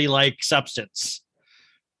sorority-like substance.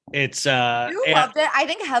 It's you loved it. I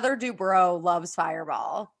think Heather Dubrow loves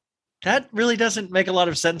fireball. That really doesn't make a lot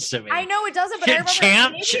of sense to me. I know it doesn't, but I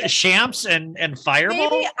remember Champs and Fireball.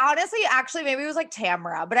 Maybe honestly, maybe it was like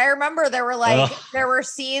Tamara, but I remember there were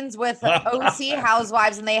scenes with OC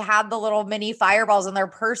housewives, and they had the little mini fireballs in their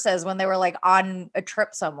purses when they were like on a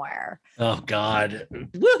trip somewhere. Oh God,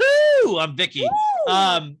 woohoo! I'm Vicky.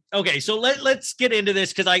 Woo! Okay, so let's get into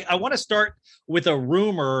this because I want to start with a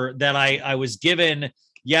rumor that I was given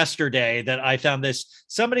yesterday that I found this.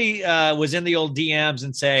 Somebody was in the old DMs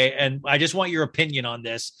and I just want your opinion on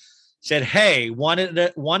this. Said, hey, wanted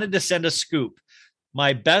to send a scoop.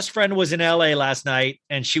 My best friend was in LA last night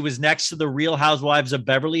and she was next to the Real Housewives of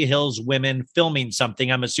Beverly Hills women filming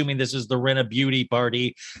something. I'm assuming this is the Rinna beauty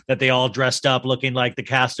party that they all dressed up looking like the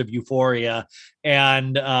cast of Euphoria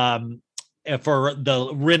and for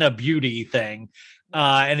the Rinna beauty thing.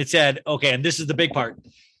 And it said, okay, and this is the big part.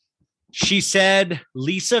 She said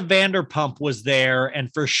Lisa Vanderpump was there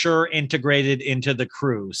and for sure integrated into the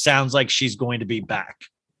crew. Sounds like she's going to be back.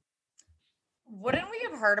 Wouldn't we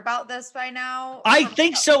have heard about this by now? I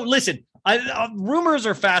think so. Listen, rumors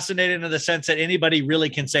are fascinating in the sense that anybody really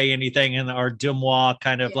can say anything and are demois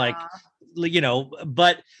kind of like,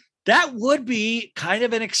 but that would be kind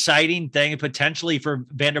of an exciting thing potentially for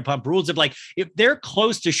Vanderpump Rules. If they're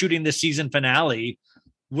close to shooting the season finale,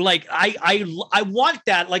 like I want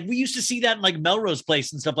that. Like we used to see that in like Melrose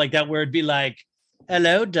Place and stuff like that, where it'd be like,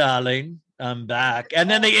 hello, darling, I'm back. And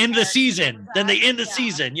then they end the season.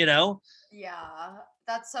 Season, you know? Yeah.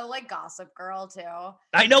 That's so like Gossip Girl too.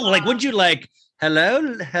 I know. Like, wouldn't you like, hello,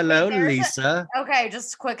 Lisa? Okay.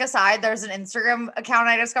 Just quick aside. There's an Instagram account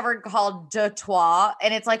I discovered called De Trois,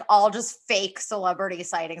 and it's like all just fake celebrity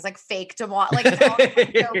sightings, like fake demois, like it's all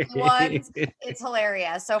jokey ones. It's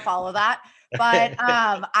hilarious. So follow that. But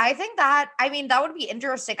I think that would be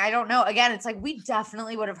interesting. I don't know. Again, it's like we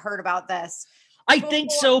definitely would have heard about this. I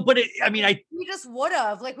think so, but we just would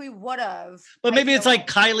have. But maybe it's like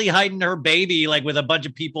Kylie hiding her baby, like with a bunch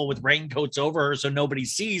of people with raincoats over her, so nobody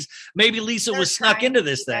sees. Maybe Lisa was snuck into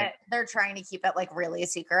this thing. They're trying to keep it like really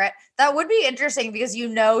secret. That would be interesting because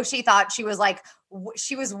she thought she was like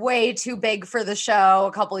she was way too big for the show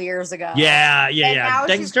a couple years ago. Yeah. Now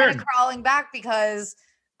she's kind of crawling back because.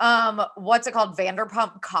 What's it called?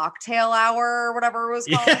 Vanderpump Cocktail Hour or whatever it was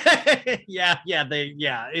called.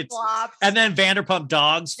 It's flopped. And then Vanderpump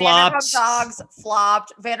Dogs flopped.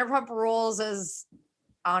 Vanderpump Rules is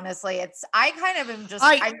honestly, I'm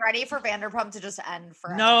ready for Vanderpump to just end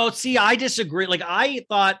forever. No, see, I disagree. Like I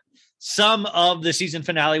thought some of the season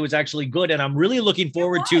finale was actually good. And I'm really looking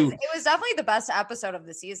forward to. It was definitely the best episode of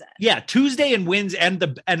the season. Yeah, Tuesday and Wednesday,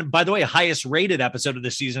 and by the way, highest rated episode of the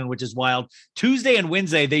season, which is wild. Tuesday and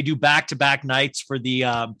Wednesday, they do back-to-back nights for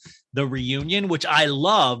the reunion, which I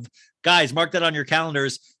love. Guys, mark that on your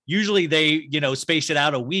calendars. Usually they, space it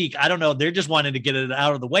out a week. I don't know. They're just wanting to get it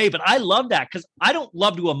out of the way, but I love that because I don't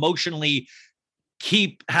love to emotionally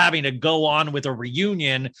keep having to go on with a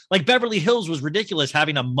reunion. Like Beverly Hills was ridiculous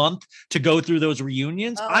having a month to go through those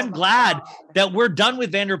reunions. I'm glad that we're done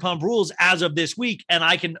with Vanderpump Rules as of this week and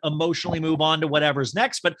I can emotionally move on to whatever's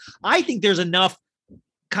next. But I think there's enough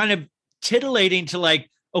kind of titillating to like,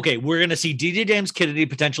 okay, we're going to see DJ James Kennedy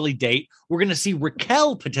potentially date. We're going to see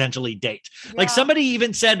Raquel potentially date. Yeah. Like somebody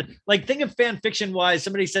even said, like think of fan fiction wise,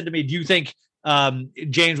 somebody said to me, do you think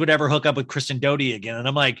James would ever hook up with Kristen Doty again? And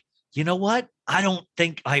I'm like, you know what? I don't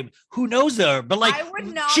think who knows there, but like, I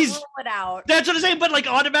would not rule it out. That's what I'm saying. But like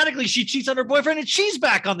automatically she cheats on her boyfriend and she's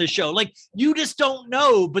back on the show. Like you just don't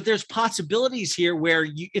know, but there's possibilities here where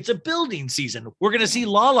it's a building season. We're going to see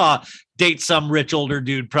Lala date some rich older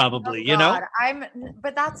dude probably,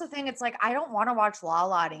 but that's the thing. It's like, I don't want to watch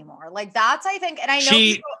Lala anymore. Like that's, I think, and I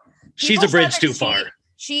know she's a bridge too far.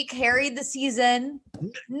 She carried the season.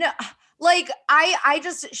 No. Like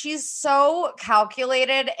she's so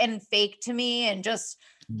calculated and fake to me and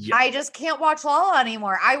I just can't watch Lala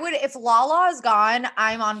anymore. If Lala is gone,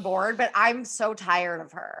 I'm on board, but I'm so tired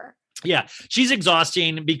of her. Yeah. She's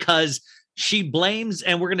exhausting because she blames,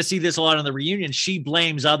 and we're going to see this a lot in the reunion. She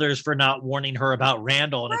blames others for not warning her about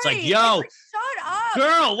Randall. And it's like, yo, shut up,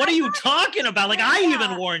 girl, what are you talking about? Like I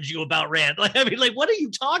even warned you about Randall. Like, I mean, like, what are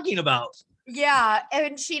you talking about? Yeah.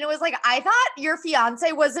 And Sheena was like, I thought your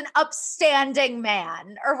fiance was an upstanding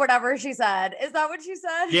man or whatever she said. Is that what she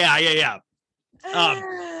said? Yeah.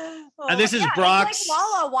 And this is Brock's. Like,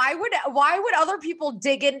 Lala, why would other people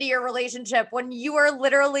dig into your relationship when you are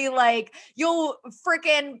literally like, you'll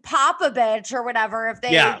freaking pop a bitch or whatever if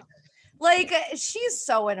they. Yeah. Like, she's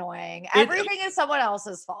so annoying. Everything is someone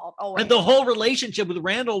else's fault. And the whole relationship with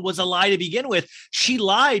Randall was a lie to begin with. She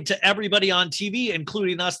lied to everybody on TV,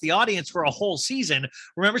 including us, the audience, for a whole season.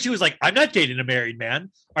 Remember, she was like, I'm not dating a married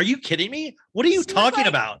man. Are you kidding me? What are you talking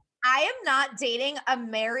about? I am not dating a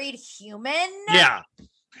married human. Yeah.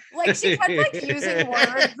 Like she kept like using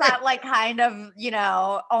words that like kind of,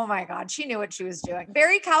 oh my God, she knew what she was doing.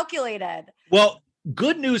 Very calculated. Well,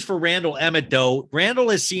 good news for Randall Emmett, though.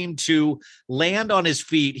 Randall has seemed to land on his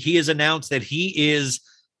feet. He has announced that he is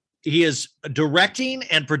directing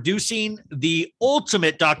and producing the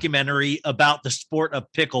ultimate documentary about the sport of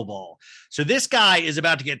pickleball. So this guy is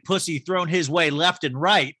about to get pussy thrown his way left and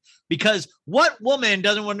right, because what woman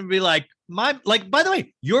doesn't want to be like, by the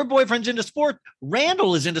way, your boyfriend's into sport.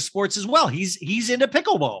 Randall is into sports as well. He's into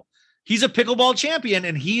pickleball. He's a pickleball champion,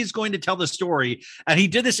 and he's going to tell the story. And he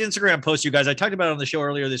did this Instagram post, you guys. I talked about it on the show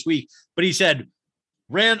earlier this week, but he said,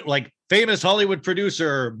 famous Hollywood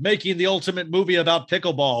producer making the ultimate movie about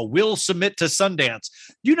pickleball will submit to Sundance.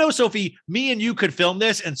 Sophie, me and you could film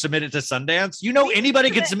this and submit it to Sundance. Anybody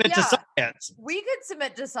could submit to Sundance. We could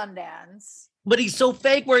submit to Sundance. But he's so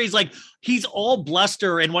fake where he's all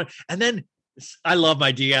bluster and then I love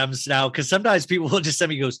my DMs now because sometimes people will just send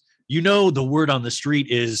me, goes, the word on the street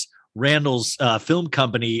is Randall's film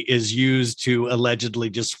company is used to allegedly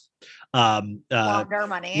just launder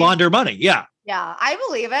money. Yeah. Yeah, I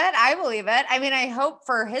believe it. I mean, I hope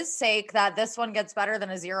for his sake that this one gets better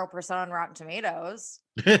than a 0% on Rotten Tomatoes.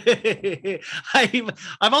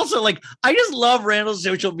 I'm also like, I just love Randall's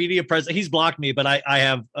social media presence. He's blocked me, but I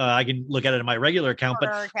have I can look at it in my regular account.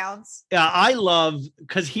 But accounts. Yeah, I love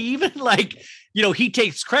because he even he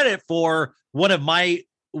takes credit for one of my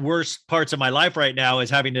worst parts of my life right now is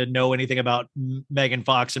having to know anything about Megan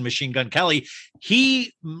Fox and Machine Gun Kelly.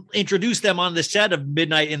 He introduced them on the set of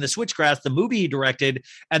Midnight in the Switchgrass, the movie he directed,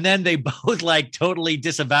 and then they both totally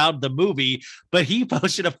disavowed the movie. But he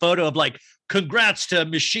posted a photo of congrats to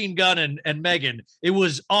Machine Gun and Megan. It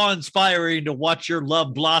was awe-inspiring to watch your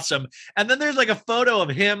love blossom. And then there's a photo of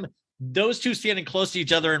him, those two standing close to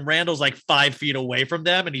each other, and Randall's 5 feet away from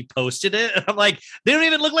them, and he posted it. And I'm like, they don't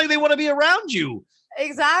even look like they want to be around you.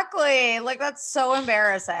 Exactly. That's so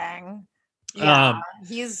embarrassing. Yeah,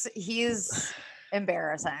 he's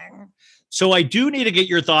embarrassing. So I do need to get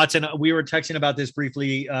your thoughts. And we were texting about this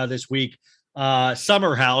briefly this week.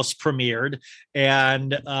 Summer House premiered.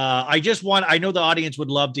 And I know the audience would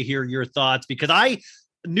love to hear your thoughts because I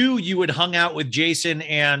knew you had hung out with Jason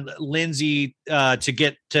and Lindsay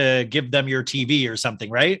to give them your TV or something,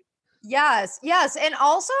 right? Yes. And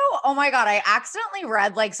also, oh my God, I accidentally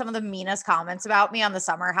read some of the meanest comments about me on the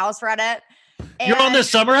Summer House Reddit. You're on the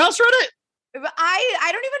Summer House Reddit? I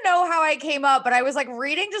don't even know how I came up, but I was like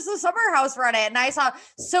reading just the Summer House Reddit and I saw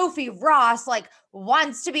Sophie Ross like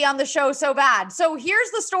wants to be on the show so bad. So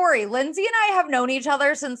here's the story. Lindsay and I have known each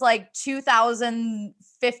other since like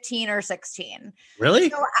 2015 or 16. Really?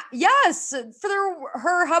 So, yes,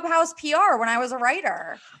 her Hub House PR when I was a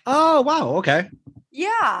writer. Oh, wow. Okay.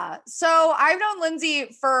 Yeah. So I've known Lindsay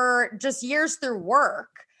for just years through work.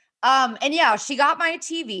 And yeah, she got my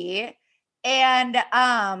TV. And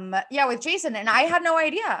yeah, with Jason, and I had no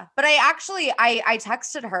idea. But I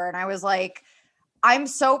texted her and I was like, I'm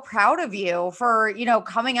so proud of you for,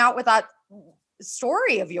 coming out with that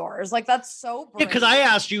story of yours. Like that's so brave. Yeah, because I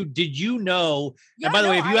asked you, did you know? Yeah, and by the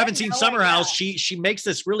way, if you I haven't seen Summer House, she makes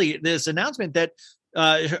this announcement that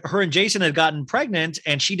her and Jason had gotten pregnant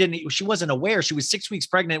and she wasn't aware. She was 6 weeks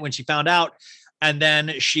pregnant when she found out. And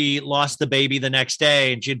then she lost the baby the next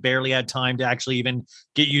day and she had barely had time to actually even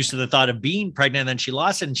get used to the thought of being pregnant. And then she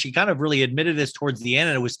lost it. And she kind of really admitted this towards the end.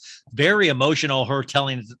 And it was very emotional, her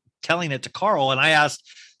telling it to Carl. And I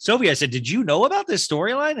asked Sophie, I said, did you know about this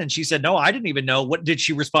storyline? And she said, no, I didn't even know. What did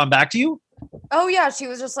she respond back to you? Oh yeah. She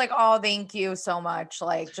was just like, oh, thank you so much.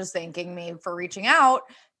 Like just thanking me for reaching out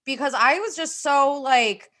because I was just so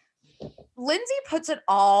like, Lindsay puts it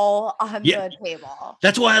all on the table.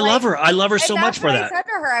 That's why I love her. I love her so much for that. I said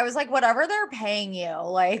to her, I was like, whatever they're paying you,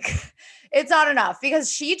 like it's not enough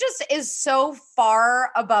because she just is so far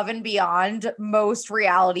above and beyond most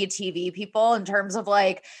reality TV people in terms of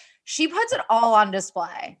like, she puts it all on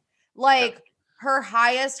display. Like her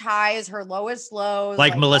highest highs, her lowest lows.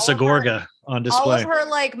 Like Melissa Gorga on display. All of her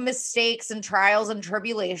like mistakes and trials and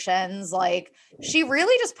tribulations. Like she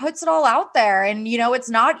really just puts it all out there. And, it's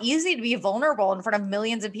not easy to be vulnerable in front of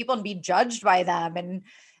millions of people and be judged by them.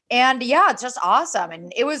 And yeah, it's just awesome.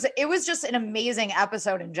 And it was just an amazing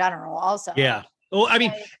episode in general also. Yeah. Well, I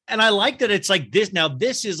mean, and I like that it's like this. Now,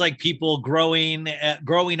 this is like people growing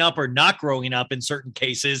up or not growing up in certain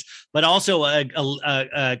cases, but also a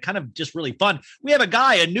kind of just really fun. We have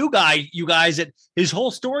a new guy, you guys, that his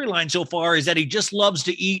whole storyline so far is that he just loves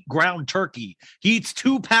to eat ground turkey. He eats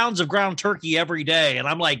 2 pounds of ground turkey every day. And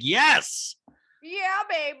I'm like, yes. Yeah,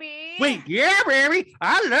 baby. Wait, yeah, baby.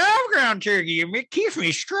 I love ground turkey. It keeps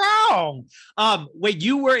me strong. Wait,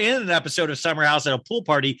 you were in an episode of Summer House at a pool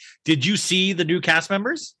party. Did you see the new cast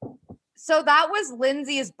members? So that was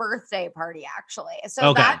Lindsay's birthday party, actually.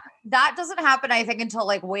 So that doesn't happen, I think, until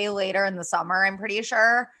like way later in the summer, I'm pretty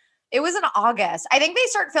sure. It was in August. I think they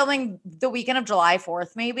start filming the weekend of July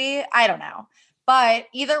 4th, maybe. I don't know. But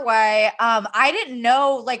either way, I didn't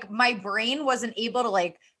know, like my brain wasn't able to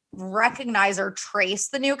like recognize or trace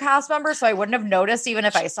the new cast member, so I wouldn't have noticed even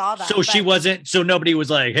if I saw that. So nobody was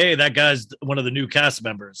like, hey, that guy's one of the new cast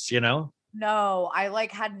members, No, I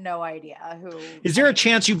like had no idea who. Is there a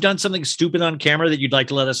chance you've done something stupid on camera that you'd like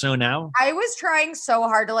to let us know now? I was trying so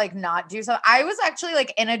hard to like not do so. I was actually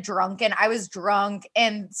like I was drunk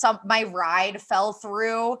and my ride fell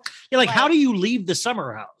through. Yeah, like how do you leave the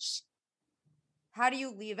Summer House? How do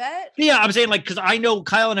you leave it? Yeah, I'm saying like, because I know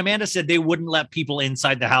Kyle and Amanda said they wouldn't let people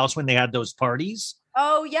inside the house when they had those parties.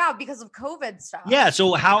 Oh yeah, because of COVID stuff. Yeah.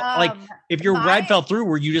 So how, like, if your ride fell through,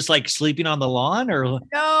 were you just like sleeping on the lawn or?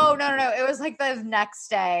 No. It was like the next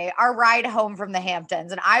day, our ride home from the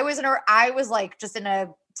Hamptons, and I was like just in a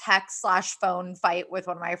text/phone fight with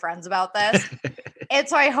one of my friends about this. And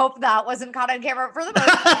so I hope that wasn't caught on camera for the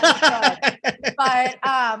most part.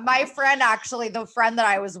 But my friend, actually, the friend that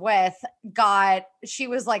I was with, she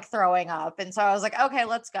was like throwing up. And so I was like, okay,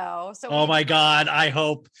 let's go. So oh my God, I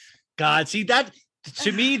hope. God, see that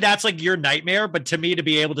to me, that's like your nightmare. But to me, to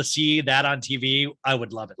be able to see that on TV, I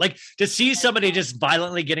would love it. Like to see somebody just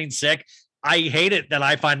violently getting sick. I hate it that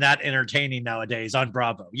I find that entertaining nowadays on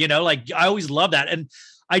Bravo. Like I always love that. And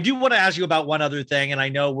I do want to ask you about one other thing. And I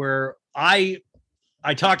know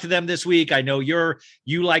I talked to them this week. I know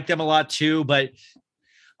you like them a lot too, but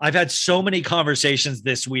I've had so many conversations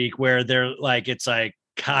this week where they're like, it's like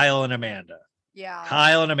Kyle and Amanda. Yeah.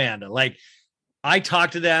 Kyle and Amanda. Like I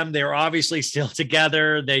talked to them. They were obviously still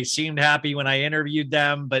together. They seemed happy when I interviewed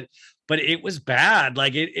them, but it was bad.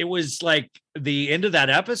 Like it was like the end of that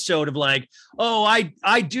episode of like, oh,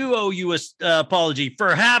 I do owe you a apology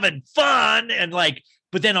for having fun. And like,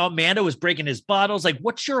 but then Amanda was breaking his bottles. Like,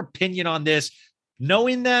 what's your opinion on this?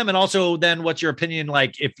 Knowing them, and also then what's your opinion?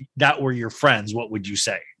 Like, if that were your friends, what would you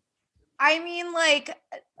say? I mean, like,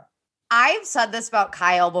 I've said this about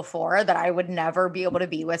Kyle before, that I would never be able to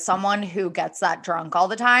be with someone who gets that drunk all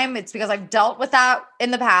the time. It's because I've dealt with that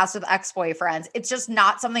in the past with ex-boyfriends. It's just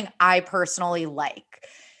not something I personally like.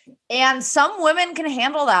 And some women can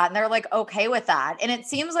handle that and they're like okay with that. And it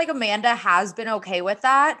seems like Amanda has been okay with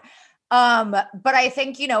that. But I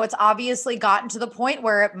think, it's obviously gotten to the point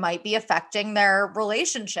where it might be affecting their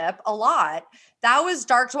relationship a lot. That was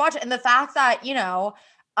dark to watch. And the fact that,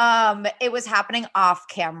 it was happening off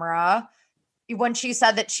camera when she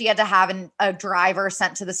said that she had to have a driver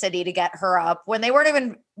sent to the city to get her up when they weren't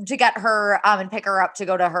even to get her and pick her up to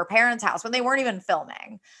go to her parents' house when they weren't even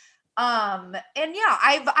filming. And yeah,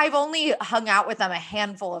 I've only hung out with them a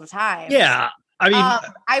handful of times. Yeah. I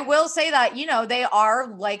mean, I will say that, they are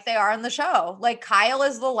like they are on the show. Like Kyle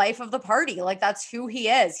is the life of the party. Like that's who he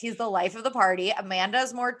is. He's the life of the party.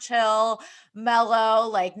 Amanda's more chill, mellow,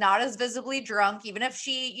 like not as visibly drunk. Even if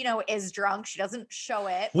she, is drunk, she doesn't show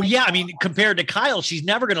it. well, yeah. I mean, compared to Kyle, she's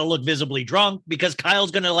never going to look visibly drunk because Kyle's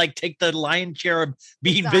going to like take the lion's share of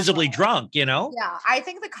being visibly drunk, Yeah. I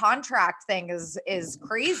think the contract thing is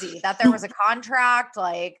crazy that there was a contract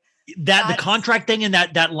like the contract thing and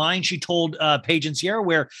that line she told Paige and Sierra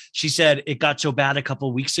where she said it got so bad a couple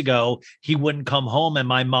of weeks ago he wouldn't come home and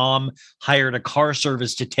my mom hired a car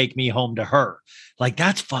service to take me home to her. Like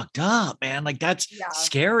that's fucked up, man. Like that's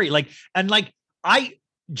scary. Like and like I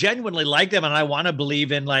genuinely like them and I want to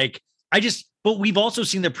believe in but we've also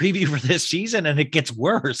seen the preview for this season and it gets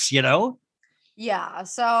worse, Yeah,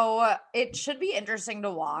 so it should be interesting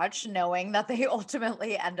to watch knowing that they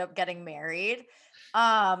ultimately end up getting married.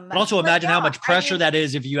 But also imagine how much pressure that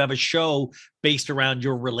is if you have a show based around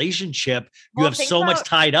your relationship. You have so much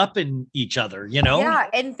tied up in each other, Yeah,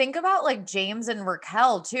 and think about like James and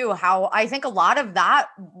Raquel too. How I think a lot of that,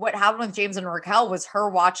 what happened with James and Raquel was her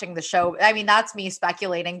watching the show. I mean, that's me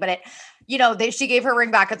speculating, but she gave her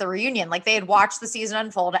ring back at the reunion. Like they had watched the season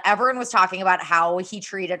unfold. Everyone was talking about how he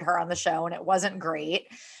treated her on the show and it wasn't great.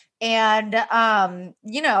 And,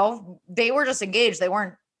 they were just engaged. They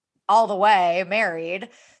weren't all the way married.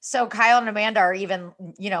 So Kyle and Amanda are even,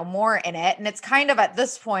 more in it. And it's kind of at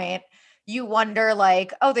this point, you wonder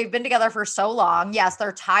like, oh, they've been together for so long. Yes,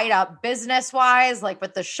 they're tied up business wise, like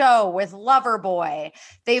with the show, with Loverboy.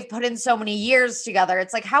 They've put in so many years together.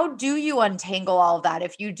 It's like, how do you untangle all of that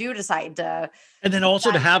if you do decide to? And then also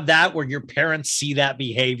to have that where your parents see that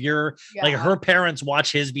behavior, like her parents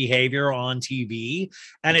watch his behavior on TV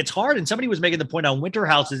and it's hard. And somebody was making the point on Winter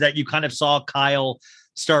House is that you kind of saw Kyle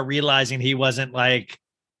start realizing he wasn't like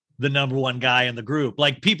the number one guy in the group.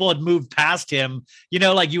 Like people had moved past him,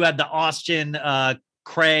 like you had the Austin,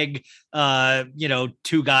 Craig,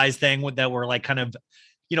 two guys thing that were like kind of,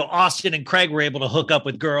 Austin and Craig were able to hook up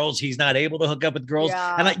with girls. He's not able to hook up with girls.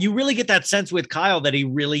 Yeah. And you really get that sense with Kyle that he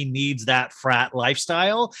really needs that frat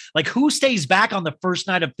lifestyle. Like who stays back on the first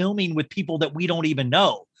night of filming with people that we don't even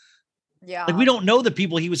know? Yeah. Like we don't know the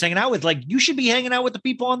people he was hanging out with. Like you should be hanging out with the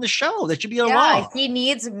people on the show. That should be a law.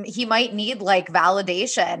 He might need like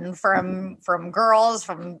validation from girls,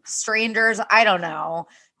 from strangers. I don't know.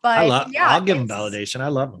 But I'll give him validation. I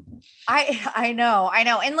love him. I know.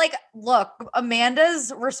 And like, look,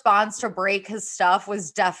 Amanda's response to break his stuff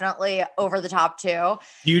was definitely over the top too.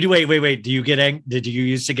 Wait. Do you get angry? Did you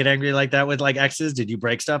used to get angry like that with like exes? Did you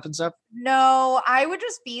break stuff and stuff? No, I would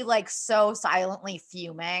just be like so silently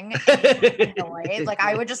fuming and annoyed. Like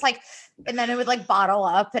I would just like, and then it would like bottle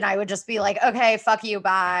up and I would just be like, okay, fuck you.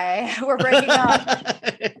 Bye. We're breaking up.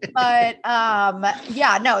 But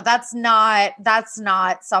no, that's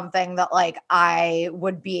not something that like I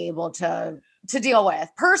would be able to deal with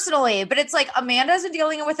personally. But it's like Amanda's been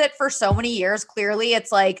dealing with it for so many years. Clearly,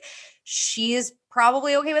 it's like she's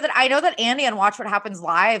probably okay with it. I know that Andy on Watch What Happens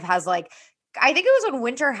Live has like, I think it was when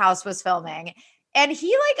Winter House was filming. And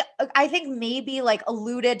he like, I think maybe like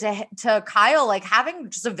alluded to Kyle like having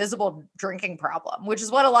just a visible drinking problem, which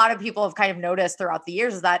is what a lot of people have kind of noticed throughout the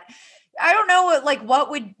years is that I don't know like what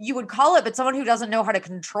you would call it, but someone who doesn't know how to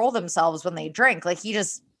control themselves when they drink, like he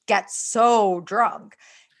just gets so drunk.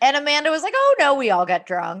 And Amanda was like, oh no, we all get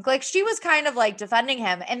drunk. Like she was kind of like defending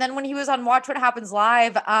him. And then when he was on Watch What Happens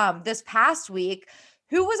Live this past week,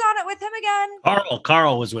 who was on it with him again?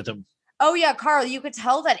 Carl was with him. Oh yeah, Carl. You could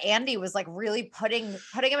tell that Andy was like really putting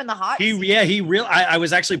him in the hot seat. I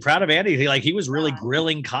was actually proud of Andy. He was really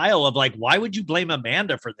grilling Kyle of like, why would you blame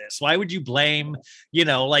Amanda for this? Why would you blame,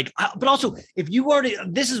 but also if you already,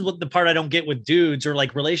 this is what the part I don't get with dudes or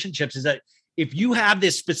like relationships is that if you have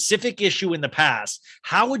this specific issue in the past,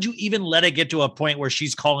 how would you even let it get to a point where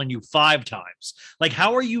she's calling you 5 times? Like,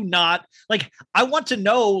 how are you not like, I want to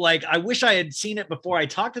know, like, I wish I had seen it before I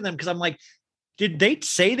talked to them. Cause I'm like, did they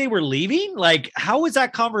say they were leaving? Like, how was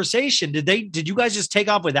that conversation? Did you guys just take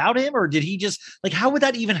off without him? Or did he just like, how would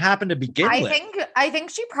that even happen to begin with? I think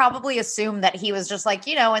she probably assumed that he was just like,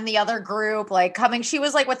 in the other group, like coming, she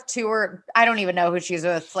was like with 2 or I don't even know who she's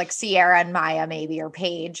with, like Sierra and Maya maybe, or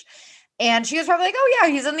Paige. And she was probably like, oh yeah,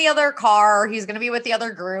 he's in the other car. He's going to be with the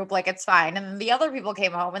other group. Like, it's fine. And then the other people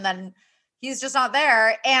came home and then he's just not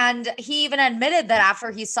there. And he even admitted that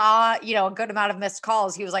after he saw, a good amount of missed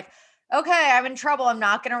calls, he was like, okay, I'm in trouble. I'm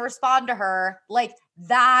not going to respond to her. Like,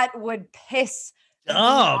 that would piss me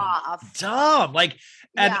off. Dumb. Like,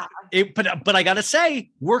 and but I gotta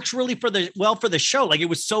say, works really for the show. Like, it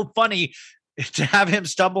was so funny to have him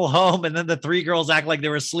stumble home and then the three girls act like they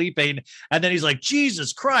were sleeping. And then he's like,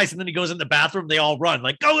 Jesus Christ. And then he goes in the bathroom. They all run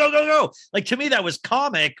like, go, go, go, go. Like, to me, that was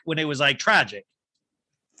comic when it was like tragic.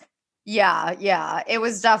 Yeah. Yeah. It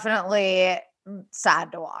was definitely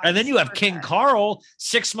sad to watch. And then you have King Carl,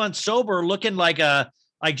 6 months sober, looking like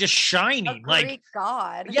just shining. Like,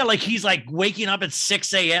 God. Yeah. Like, he's like waking up at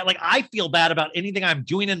 6 a.m. Like, I feel bad about anything I'm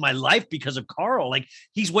doing in my life because of Carl. Like,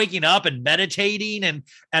 he's waking up and meditating and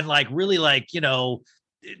like really like,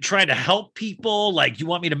 trying to help people. Like, you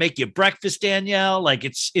want me to make you breakfast, Danielle? Like,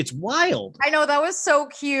 it's wild. I know, that was so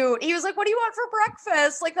cute. He was like, what do you want for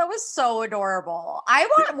breakfast? Like, that was so adorable. I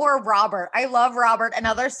want more Robert. I love Robert,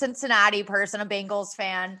 another Cincinnati person, a Bengals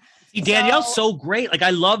fan. Danielle's so great. Like,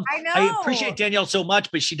 I know. appreciate Danielle so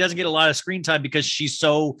much, but she doesn't get a lot of screen time because she's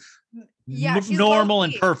so she's normal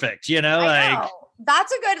and perfect, I know.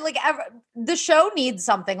 That's a good, like, the show needs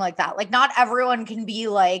something like that. Like, not everyone can be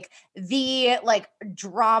like the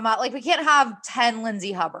drama. Like, we can't have 10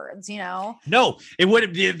 Lindsay Hubbards, No, it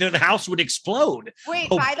would, the house would explode.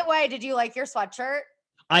 Wait, by the way, did you like your sweatshirt?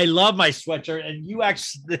 I love my sweatshirt, and you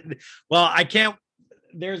actually, well, I cannot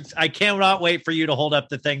wait for you to hold up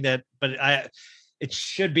the thing it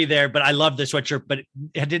should be there, but I love the sweatshirt, but it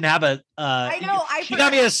didn't have I know. She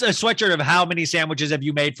got me a sweatshirt of how many sandwiches have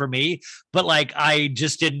you made for me, but like, I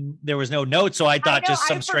just didn't, there was no note. So I thought just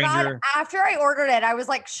some stranger. After I ordered it, I was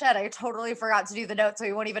like, shit, I totally forgot to do the note. So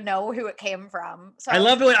you won't even know who it came from. So I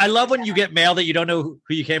love when you get mail that you don't know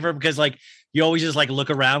who you came from, because like, you always just like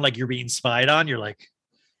look around like you're being spied on. You're like,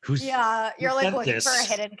 you're like looking for a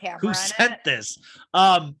hidden camera. Who sent this?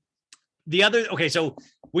 So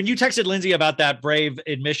when you texted Lindsay about that brave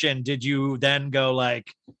admission, did you then go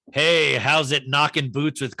like, hey, how's it knocking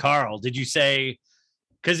boots with Carl? Did you say,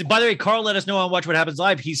 because by the way, Carl let us know on Watch What Happens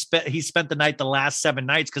Live, he spent the night the last 7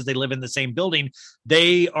 nights because they live in the same building.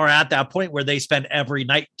 They are at that point where they spend every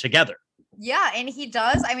night together. Yeah, and he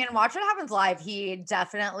does. I mean, Watch What Happens Live, he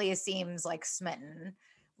definitely seems like smitten.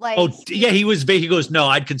 Like, he goes, no,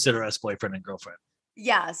 I'd consider us boyfriend and girlfriend.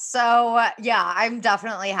 Yeah. So yeah, I'm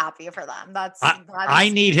definitely happy for them. I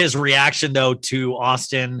need his reaction though to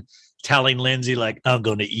Austin telling Lindsay like, I'm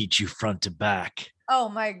going to eat you front to back. Oh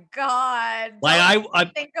my God. Like, I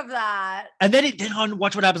think of that. And then on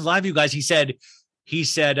Watch What Happens Live, you guys, he said,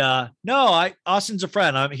 no, Austin's a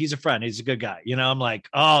friend. He's a friend. He's a good guy. I'm like,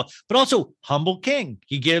 oh, but also humble king.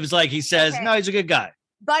 He gives he says, no, he's a good guy.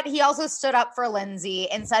 But he also stood up for Lindsay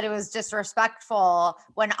and said it was disrespectful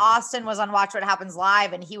when Austin was on Watch What Happens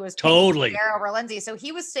Live and he was totally over Lindsay. So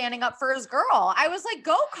he was standing up for his girl. I was like,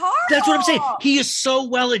 go Carl. That's what I'm saying. He is so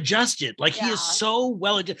well adjusted. Like, he is so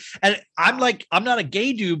well adjusted. And I'm like, I'm not a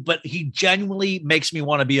gay dude, but he genuinely makes me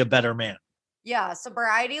want to be a better man. Yeah.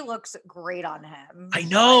 Sobriety looks great on him. I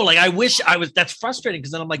know. Like, I wish that's frustrating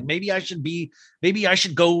because then I'm like, maybe I should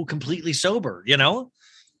go completely sober,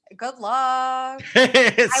 Good luck.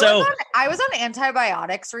 So I was on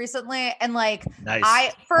antibiotics recently, and nice.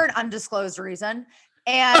 For an undisclosed reason,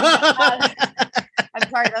 and I'm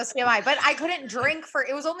sorry, that was TMI, but I couldn't drink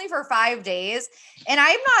it was only for 5 days, and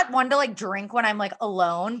I'm not one to drink when I'm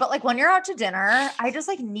alone, but when you're out to dinner, I just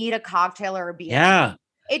need a cocktail or a beer. Yeah.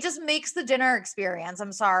 It just makes the dinner experience.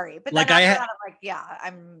 I'm sorry. But I had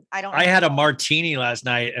a martini last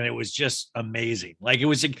night and it was just amazing. It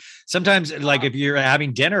was sometimes if you're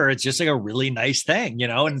having dinner, it's just a really nice thing,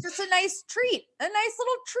 and it's just a nice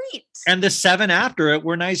little treat. And the 7 after it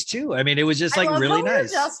were nice too. I mean, it was just really nice. We were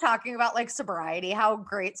just talking about sobriety, how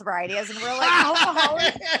great sobriety is. And we're alcohol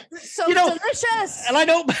is so delicious. And I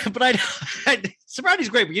know, but sobriety is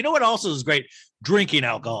great, but you know what also is great? Drinking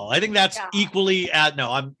alcohol. I think that's equally I don't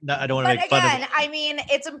want to make fun of it. I mean,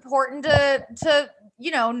 it's important to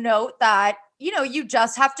note that, you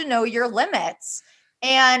just have to know your limits.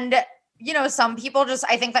 And, some people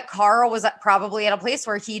I think that Carl was probably at a place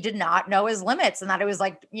where he did not know his limits and that it was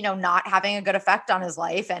not having a good effect on his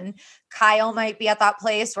life. And Kyle might be at that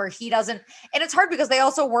place where he doesn't, and it's hard because they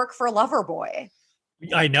also work for Loverboy.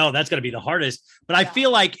 I know that's going to be the hardest, but I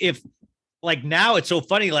feel if now it's so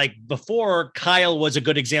funny. Before, Kyle was a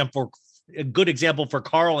good example a good example for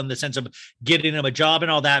Carl in the sense of getting him a job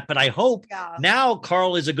and all that. But I hope now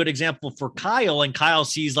Carl is a good example for Kyle, and Kyle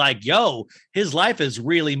sees like, yo, his life is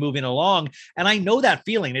really moving along. And I know that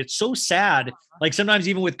feeling. It's so sad. Like sometimes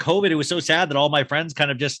even with COVID, it was so sad that all my friends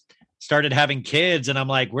kind of just started having kids. And I'm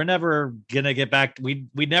like, we're never going to get back. We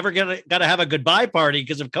never got to have a goodbye party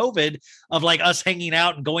because of COVID, of like us hanging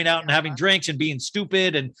out and going out and having drinks and being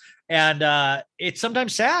stupid. And it's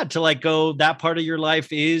sometimes sad to like go, that part of your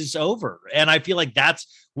life is over. And I feel like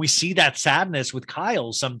we see that sadness with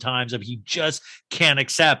Kyle sometimes, of he just can't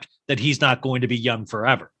accept that he's not going to be young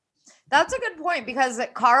forever. That's a good point, because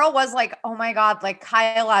Carl was like, oh my God, like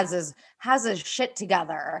Kyle has his shit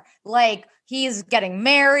together. Like he's getting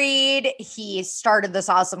married. He started this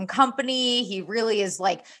awesome company. He really is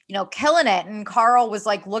like, killing it. And Carl was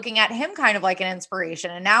like looking at him kind of like an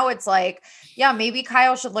inspiration. And now it's like, yeah, maybe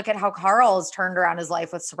Kyle should look at how Carl has turned around his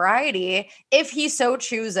life with sobriety, if he so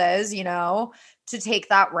chooses, to take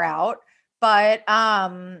that route. But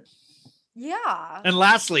yeah. And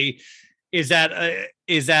lastly, is that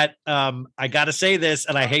I got to say this,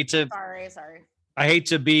 and I hate to, sorry. I hate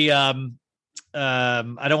to be, I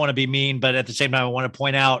don't want to be mean, but at the same time, I want to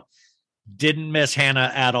point out, didn't miss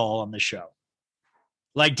Hannah at all on the show.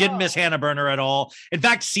 Like didn't miss Hannah Burner at all. In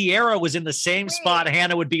fact, Sierra was in the same spot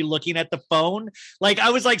Hannah would be looking at the phone. Like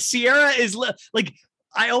I was like, Sierra is like,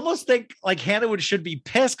 I almost think like Hannah should be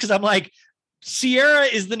pissed, because I'm like, Sierra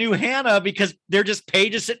is the new Hannah, because they're just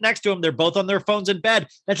pages sitting next to them. They're both on their phones in bed.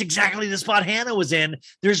 That's exactly the spot Hannah was in.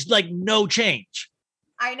 There's like no change.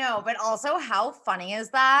 I know, but also how funny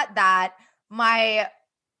is that my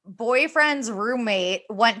boyfriend's roommate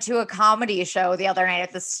went to a comedy show the other night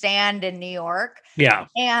at the Stand in New York. Yeah.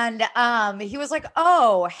 And he was like,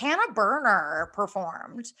 oh, Hannah Burner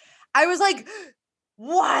performed. I was like,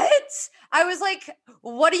 what? I was like,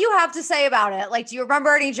 what do you have to say about it? Like, do you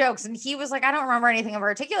remember any jokes? And he was like, I don't remember anything in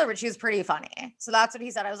particular, but she was pretty funny. So that's what he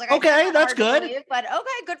said. I was like, okay, that's good. But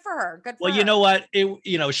okay, good for her. Good for her. Well, you know what?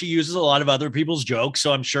 She uses a lot of other people's jokes,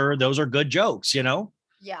 so I'm sure those are good jokes,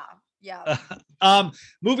 Yeah.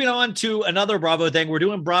 Moving on to another Bravo thing. We're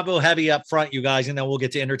doing Bravo heavy up front, you guys, and then we'll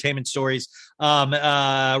get to entertainment stories.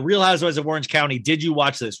 Real Housewives of Orange County. Did you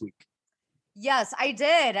watch this week? Yes, I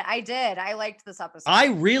did. I liked this episode. I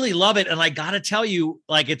really love it. And I got to tell you,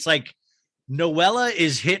 like, it's like Noella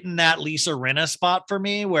is hitting that Lisa Rinna spot for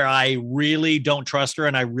me, where I really don't trust her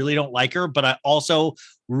and I really don't like her, but I also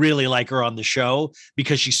really like her on the show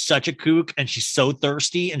because she's such a kook and she's so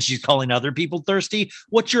thirsty and she's calling other people thirsty.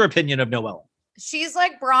 What's your opinion of Noella? She's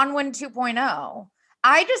like Bronwyn 2.0.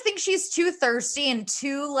 I just think she's too thirsty and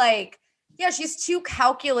too she's too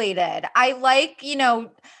calculated. I like,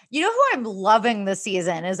 who I'm loving this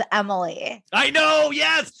season is Emily. I know.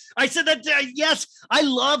 Yes. I said that. Yes. I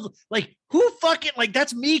love, like, who fucking, like,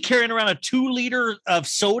 that's me carrying around a 2-liter of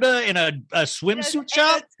soda in a swimsuit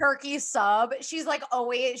shop. A turkey sub. She's like,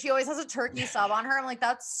 she always has a turkey sub on her. I'm like,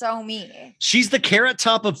 that's so me. She's the Carrot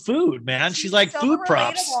Top of food, man. She's like so food relatable.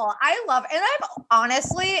 Props. I love, and I've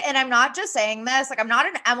honestly, and I'm not just saying this, like, I'm not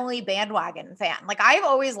an Emily bandwagon fan. Like, I've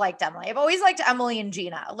always liked Emily. I've always liked Emily and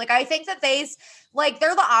Gina. Like, I think that they're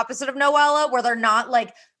the opposite of Noella, where they're not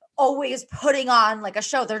like always putting on like a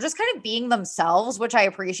show. They're just kind of being themselves, which I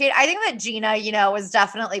appreciate. I think that Gina, is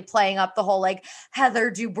definitely playing up the whole like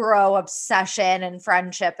Heather Dubrow obsession and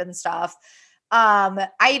friendship and stuff.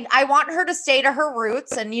 I want her to stay to her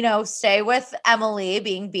roots and, stay with Emily,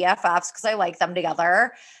 being BFFs, because I like them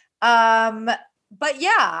together. But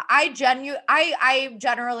yeah, I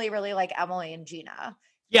generally really like Emily and Gina.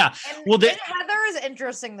 Yeah. And Heather is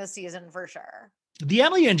interesting this season for sure. The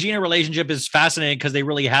Emily and Gina relationship is fascinating because they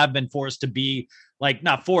really have been forced to be, like,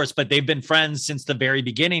 not forced, but they've been friends since the very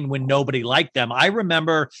beginning when nobody liked them. I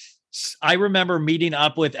remember meeting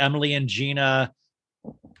up with Emily and Gina,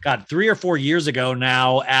 3 or 4 years ago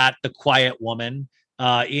now at The Quiet Woman,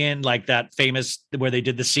 in like that famous, where they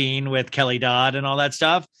did the scene with Kelly Dodd and all that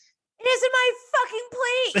stuff. It isn't my fucking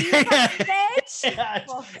plate, you fucking bitch.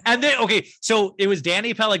 Yes. And then, okay, so it was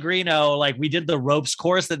Danny Pellegrino. Like, we did the ropes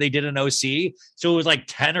course that they did in OC. So it was like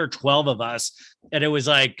 10 or 12 of us. And it was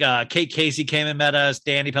like Kate Casey came and met us,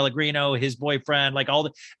 Danny Pellegrino, his boyfriend, like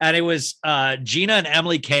and it was Gina and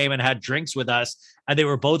Emily came and had drinks with us. And they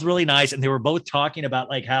were both really nice. And they were both talking about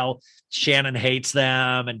like how Shannon hates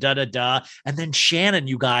them and da-da-da. And then Shannon,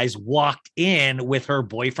 you guys, walked in with her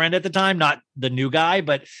boyfriend at the time, not the new guy,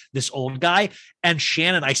 but this old guy. And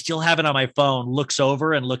Shannon, I still have it on my phone, looks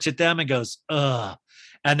over and looks at them and goes, ugh.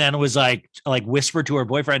 And then was like whispered to her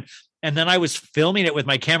boyfriend. And then I was filming it with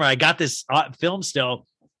my camera. I got this film still.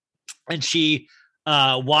 And she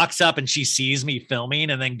walks up and she sees me filming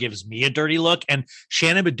and then gives me a dirty look. And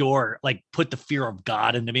Shannon Bedore like put the fear of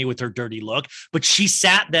God into me with her dirty look, but she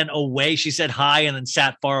sat then away. She said hi and then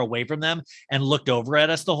sat far away from them and looked over at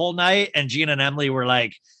us the whole night. And Gina and Emily were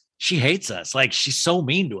like, she hates us. Like she's so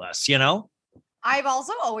mean to us, you know? I've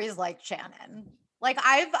also always liked Shannon. Like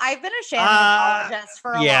I've been a Shannon apologist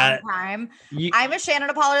for a long time. I'm a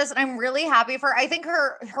Shannon apologist and I'm really happy for, I think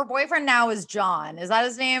her boyfriend now is John. Is that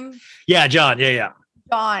his name? Yeah, John. Yeah.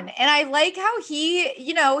 John. And I like how he,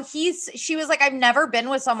 you know, she was like, I've never been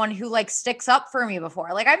with someone who like sticks up for me before.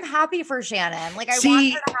 Like I'm happy for Shannon. Like I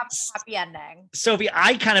want her to have a happy ending. Sophie,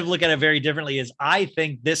 I kind of look at it very differently as I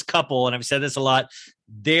think this couple, and I've said this a lot,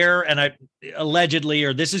 I allegedly,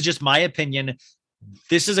 or this is just my opinion,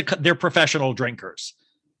 they're professional drinkers.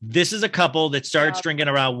 This is a couple that starts drinking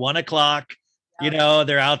around 1 o'clock. You know,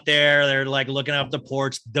 they're out there, they're like looking up the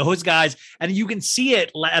porch. Those guys, and you can see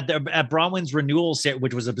it at Bronwyn's renewal set,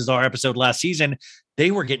 which was a bizarre episode last season.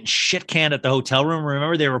 They were getting shit canned at the hotel room.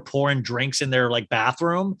 Remember, they were pouring drinks in their like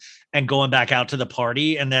bathroom and going back out to the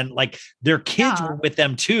party. And then like their kids were with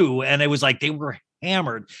them too. And it was like they were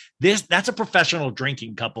hammered. That's a professional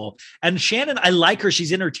drinking couple. And Shannon, I like her.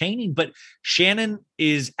 She's entertaining, but Shannon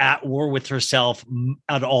is at war with herself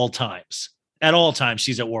at all times. At all times,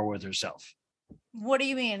 she's at war with herself. What do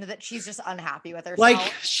you mean that she's just unhappy with herself?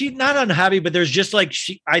 Like she's not unhappy, but there's just like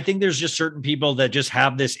I think there's just certain people that just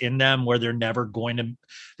have this in them where they're never going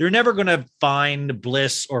to find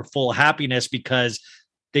bliss or full happiness because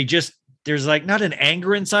there's like not an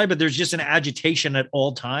anger inside, but there's just an agitation at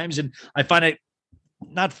all times. And I find it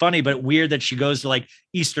not funny, but weird that she goes to like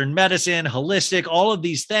Eastern medicine, holistic, all of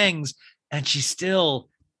these things. And she's still,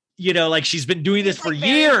 you know, like she's been doing this for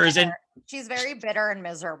years and she's very bitter and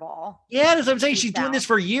miserable. Yeah, that's what I'm saying. She's doing this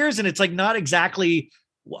for years and it's like not exactly,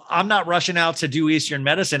 I'm not rushing out to do Eastern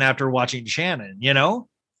medicine after watching Shannon, you know?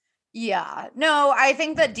 Yeah, no, I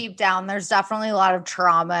think that deep down, there's definitely a lot of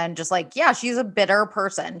trauma and just like, yeah, she's a bitter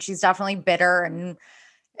person. She's definitely bitter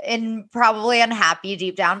and probably unhappy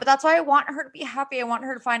deep down, but that's why I want her to be happy. I want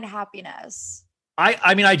her to find happiness.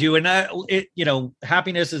 I mean, I do. And you know,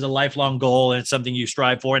 happiness is a lifelong goal and it's something you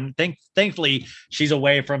strive for. And thankfully she's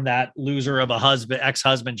away from that loser of a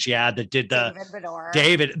ex-husband she had that did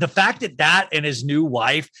David. The fact that and his new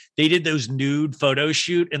wife, they did those nude photo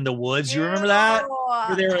shoot in the woods. You remember that?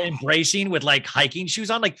 Where they were embracing with like hiking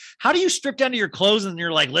shoes on. Like, how do you strip down to your clothes and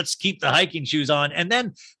you're like, let's keep the hiking shoes on. And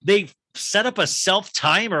then they set up a self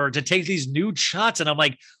timer to take these nude shots. And I'm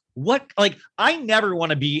like, what? Like, I never want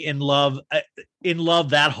to be in love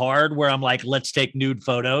that hard where I'm like, let's take nude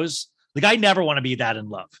photos. Like, I never want to be that in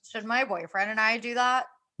love. Should my boyfriend and I do that?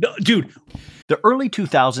 No, dude. The early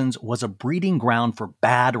 2000s was a breeding ground for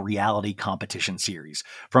bad reality competition series.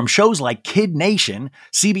 From shows like Kid Nation,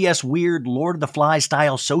 CBS' weird Lord of the Flies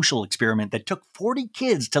style social experiment that took 40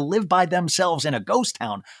 kids to live by themselves in a ghost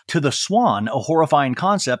town, to The Swan, a horrifying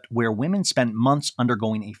concept where women spent months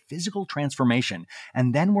undergoing a physical transformation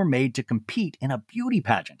and then were made to compete in a beauty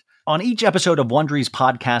pageant. On each episode of Wondery's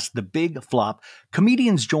podcast, The Big Flop,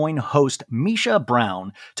 comedians join host Misha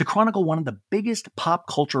Brown to chronicle one of the biggest pop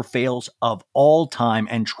culture fails of all time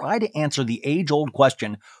and try to answer the age-old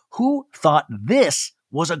question, who thought this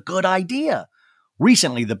was a good idea?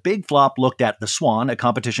 Recently, The Big Flop looked at The Swan, a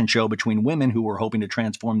competition show between women who were hoping to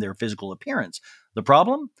transform their physical appearance. The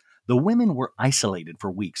problem? The women were isolated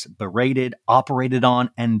for weeks, berated, operated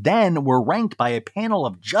on, and then were ranked by a panel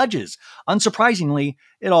of judges. Unsurprisingly,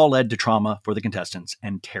 it all led to trauma for the contestants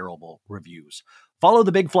and terrible reviews. Follow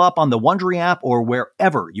The Big Flop on the Wondery app or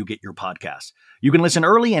wherever you get your podcasts. You can listen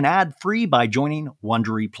early and ad-free by joining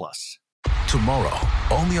Wondery Plus. Tomorrow,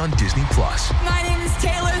 only on Disney Plus. My name is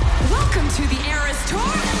Taylor. Welcome to the Eras Tour.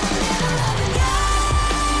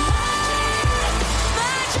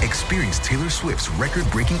 Experience Taylor Swift's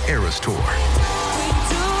record-breaking Eras Tour.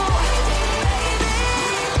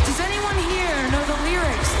 Does anyone here know the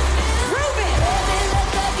lyrics? Prove it!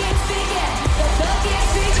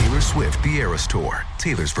 Taylor Swift, the Eras Tour,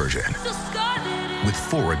 Taylor's version. With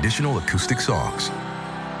 4 additional acoustic songs.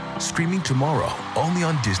 Streaming tomorrow, only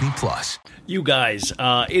on Disney Plus. You guys,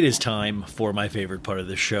 it is time for my favorite part of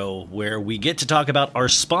the show, where we get to talk about our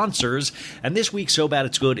sponsors. And this week, So Bad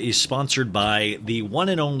It's Good is sponsored by the one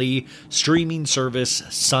and only streaming service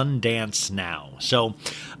Sundance Now. So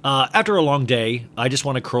after a long day, I just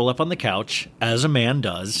want to curl up on the couch, as a man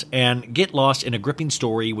does, and get lost in a gripping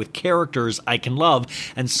story with characters I can love.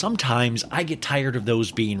 And sometimes I get tired of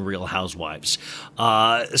those being Real Housewives.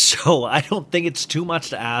 So I don't think it's too much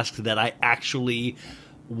to ask that I actually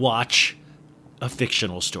watch a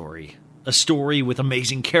fictional story a story with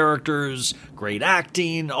amazing characters, great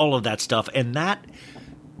acting, all of that stuff. And that,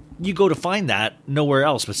 you go to find that nowhere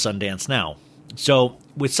else but Sundance Now. So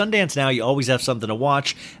with Sundance Now, you always have something to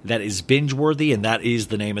watch that is binge-worthy, and that is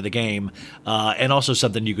the name of the game, and also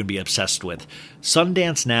something you can be obsessed with.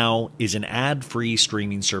 Sundance Now is an ad-free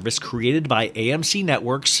streaming service created by AMC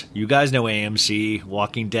Networks. You guys know AMC,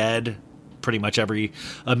 Walking Dead, pretty much every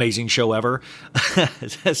amazing show ever.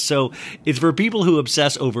 So it's for people who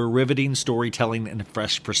obsess over riveting storytelling and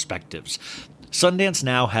fresh perspectives. Sundance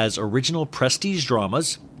Now has original prestige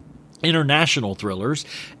dramas, international thrillers,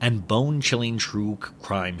 and bone-chilling true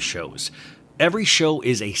crime shows. Every show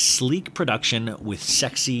is a sleek production with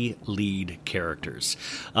sexy lead characters.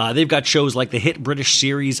 They've got shows like the hit British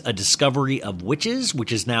series A Discovery of Witches,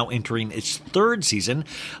 which is now entering its third season.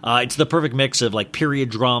 It's the perfect mix of like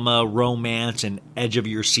period drama, romance, and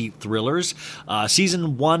edge-of-your-seat thrillers.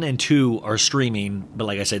 Season 1 and 2 are streaming, but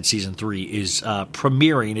like I said, Season 3 is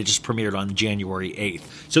premiering. It just premiered on January 8th.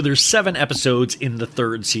 So there's 7 episodes in the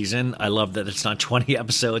third season. I love that it's not 20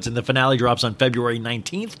 episodes, and the finale drops on February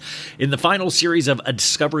 19th. In the final series of A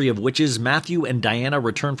Discovery of Witches, Matthew and Diana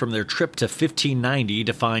return from their trip to 1590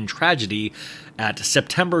 to find tragedy at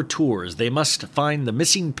September Tours. They must find the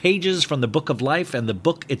missing pages from the Book of Life and the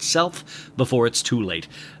book itself before it's too late.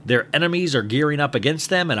 Their enemies are gearing up against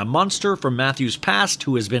them, and a monster from Matthew's past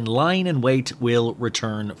who has been lying in wait will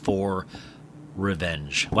return for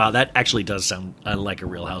revenge. Wow, that actually does sound like a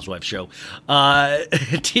Real Housewives show.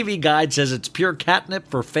 TV Guide says it's pure catnip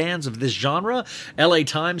for fans of this genre. LA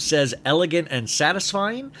Times says elegant and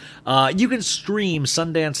satisfying. You can stream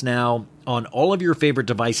Sundance Now on all of your favorite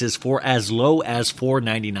devices for as low as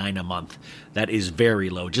 $4.99 a month. That is very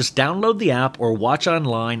low. Just download the app or watch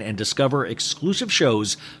online and discover exclusive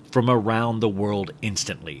shows from around the world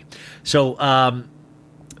instantly. So,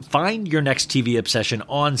 find your next TV obsession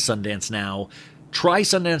on Sundance Now. Try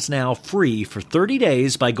Sundance Now free for 30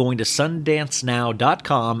 days by going to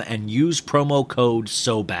sundancenow.com and use promo code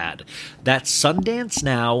SOBAD. That's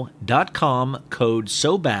sundancenow.com, code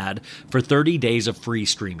SOBAD, for 30 days of free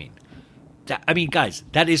streaming. I mean, guys,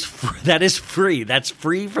 that is free. That's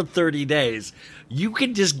free for 30 days. You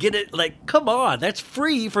can just get it, like, come on, that's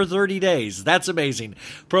free for 30 days. That's amazing.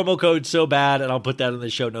 Promo code SOBAD, and I'll put that in the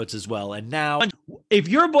show notes as well. And now, if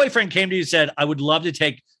your boyfriend came to you and said, I would love to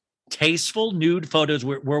take tasteful nude photos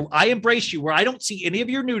where I embrace you, where I don't see any of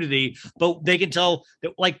your nudity, but they can tell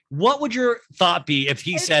that, like, what would your thought be if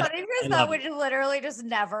he said, funny because that would literally just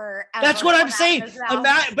never, ever that's what I'm come out saying. of his mouth.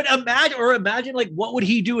 Imagine like, what would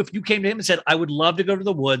he do if you came to him and said, I would love to go to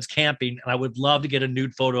the woods camping and I would love to get a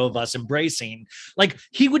nude photo of us embracing? Like,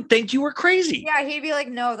 he would think you were crazy. Yeah, he'd be like,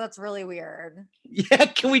 no, that's really weird. Yeah,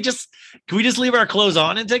 can we just leave our clothes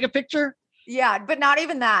on and take a picture? Yeah, but not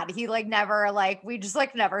even that. He like never, like, we just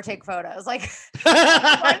like never take photos. Like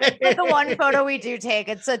the one photo we do take,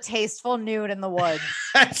 it's a tasteful nude in the woods.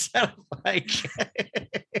 That's like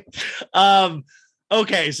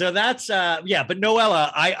okay, so that's yeah, but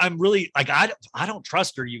Noella, I'm really like, I don't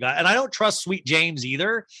trust her, you guys, and I don't trust Sweet James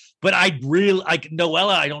either, but I really like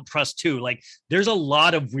Noella, I don't trust too. Like, there's a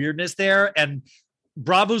lot of weirdness there, and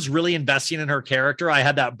Bravo's really investing in her character. I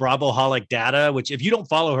had that Bravoholic data, which if you don't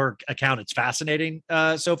follow her account, it's fascinating,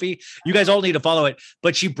 Sophie. You guys all need to follow it.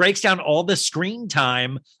 But she breaks down all the screen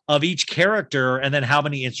time of each character and then how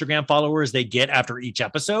many Instagram followers they get after each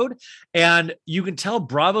episode. And you can tell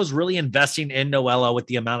Bravo's really investing in Noella with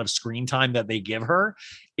the amount of screen time that they give her.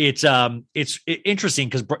 It's interesting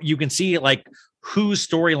because you can see like whose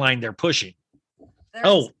storyline they're pushing.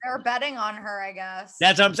 They're betting on her, I guess.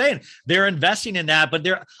 That's what I'm saying. They're investing in that, but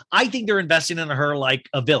I think they're investing in her like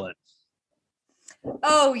a villain.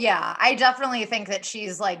 Oh yeah, I definitely think that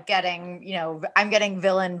she's like getting, I'm getting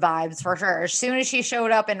villain vibes for sure. As soon as she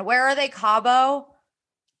showed up, and where are they? Cabo,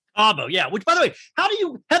 yeah. Which, by the way, how do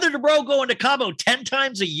you Heather Dubrow go into Cabo 10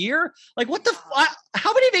 times a year? Like, what the?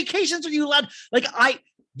 How many vacations are you allowed? Like,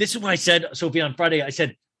 this is what I said, Sophie, on Friday. I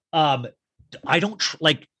said, I don't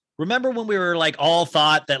like. Remember when we were like all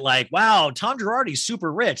thought that like, wow, Tom Girardi's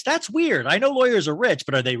super rich. That's weird. I know lawyers are rich,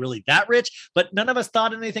 but are they really that rich? But none of us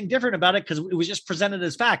thought anything different about it because it was just presented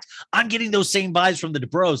as fact. I'm getting those same vibes from the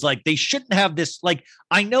Dubrows. Like, they shouldn't have this. Like,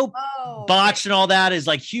 I know botched and all that is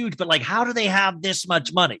like huge, but like, how do they have this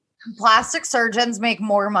much money? Plastic surgeons make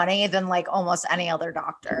more money than like almost any other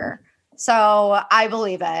doctor. So I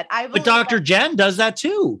believe it. But Dr. Jen does that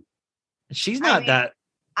too. She's not that.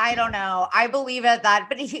 I don't know. I believe it but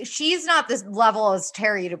she's not this level as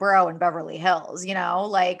Terry Dubrow in Beverly Hills,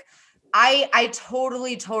 like I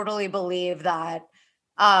totally believe that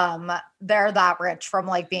they're that rich from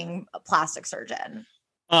like being a plastic surgeon.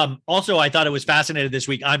 Also, I thought it was fascinating this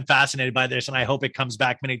week. I'm fascinated by this, and I hope it comes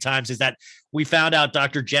back many times. Is that we found out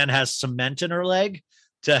Dr. Jen has cement in her leg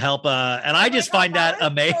to help. And I just find that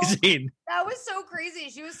amazing. That was so crazy.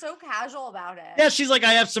 She was so casual about it. Yeah, she's like,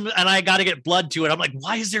 I have some, and I got to get blood to it. I'm like,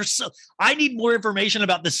 why is there so? I need more information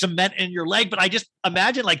about the cement in your leg. But I just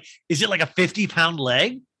imagine, like, is it like a 50-pound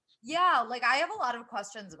leg? Yeah, like I have a lot of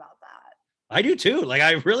questions about that. I do too. Like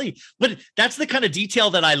but that's the kind of detail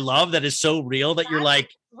that I love that is so real that you're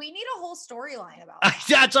like, we need a whole storyline about that.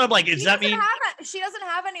 That's what I'm like. Does that mean she doesn't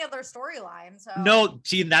have any other storyline? So no,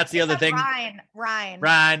 see, that's the other thing.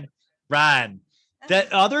 Ryan.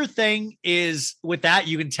 The other thing is with that,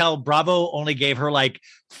 you can tell Bravo only gave her like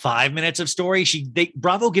 5 minutes of story.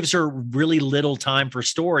 Bravo gives her really little time for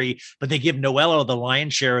story, but they give Noella the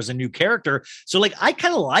lion's share as a new character. So like, I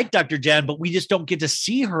kind of like Dr. Jen, but we just don't get to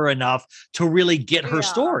see her enough to really get her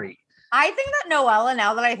story. I think that Noella,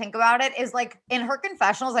 now that I think about it, is like in her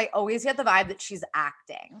confessionals, I always get the vibe that she's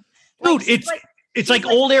acting. Dude, it's like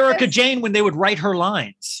old Erica Jane when they would write her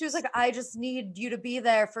lines. She was like, I just need you to be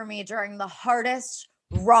there for me during the hardest,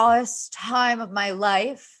 rawest time of my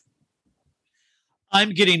life. I'm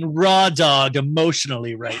getting raw dogged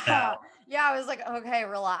emotionally right now. Yeah, I was like, okay,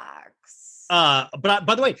 relax. But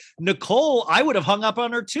by the way, Nicole, I would have hung up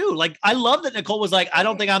on her too. Like, I love that Nicole was like, I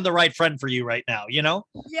don't think I'm the right friend for you right now, you know?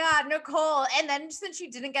 Yeah, Nicole. And then since she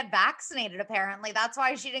didn't get vaccinated, apparently, that's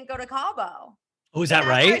why she didn't go to Cabo. Oh, is that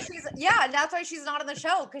right? Yeah, and that's why she's not on the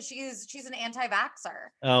show, because she's an anti-vaxxer.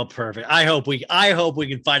 Oh, perfect. I hope we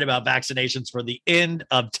can fight about vaccinations for the end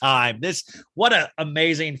of time. What an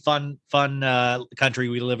amazing, fun country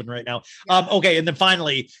we live in right now. Yeah. Okay, and then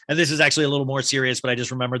finally, and this is actually a little more serious, but I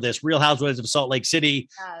just remembered this: Real Housewives of Salt Lake City.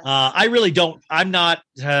 Yes. I really don't.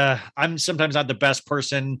 I'm sometimes not the best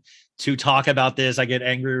person to talk about this. I get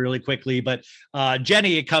angry really quickly, but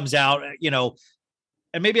Jenny, it comes out, you know.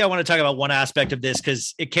 And maybe I want to talk about one aspect of this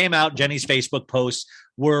because it came out, Jenny's Facebook posts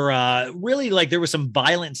were really like, there was some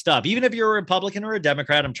violent stuff. Even if you're a Republican or a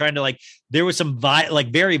Democrat, I'm trying to there was some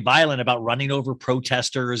very violent about running over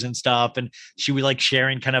protesters and stuff. And she was like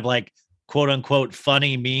sharing kind of like quote unquote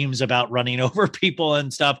funny memes about running over people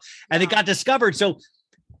and stuff. And it got discovered. So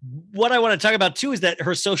what I want to talk about too is that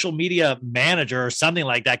her social media manager or something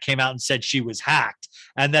like that came out and said she was hacked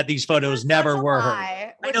and that these photos never were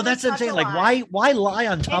her. I know, that's what I'm saying. Like, why lie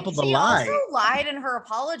on top of a lie? She also lied in her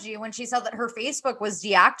apology when she said that her Facebook was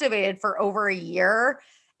deactivated for over a year.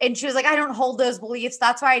 And she was like, I don't hold those beliefs.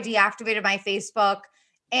 That's why I deactivated my Facebook.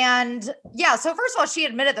 And yeah, so first of all, she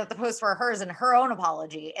admitted that the posts were hers in her own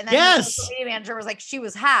apology. And then the social media manager was like, she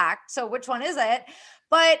was hacked. So which one is it?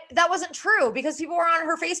 But that wasn't true because people were on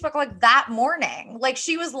her Facebook like that morning. Like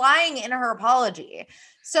she was lying in her apology.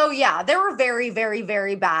 So yeah, there were very, very,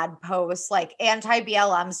 very bad posts, like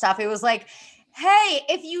anti-BLM stuff. It was like, hey,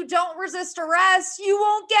 if you don't resist arrest, you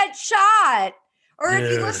won't get shot. Or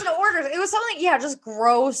if you listen to orders. It was something, just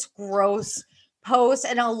gross posts,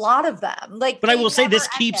 and a lot of them. But I will say this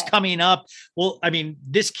keeps coming up. Well, I mean,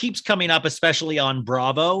 this keeps coming up, especially on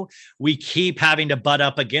Bravo. We keep having to butt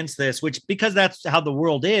up against this, because that's how the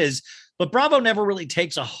world is. But Bravo never really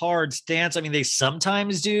takes a hard stance. I mean, they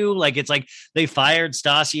sometimes do. Like, it's like they fired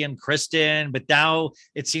Stassi and Kristen, but now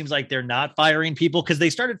it seems like they're not firing people because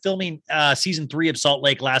they started filming season 3 of Salt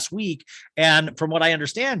Lake last week. And from what I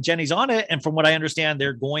understand, Jenny's on it. And from what I understand,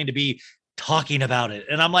 they're going to be talking about it.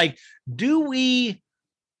 And I'm like, I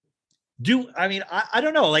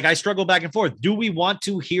don't know. Like, I struggle back and forth. Do we want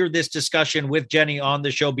to hear this discussion with Jenny on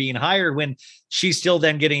the show being hired when she's still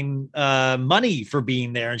then getting money for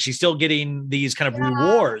being there and she's still getting these kind of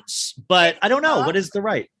rewards? But I don't know. What is the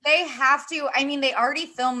right? They have to. I mean, they already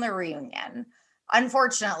filmed the reunion,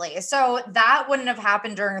 unfortunately. So that wouldn't have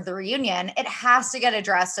happened during the reunion. It has to get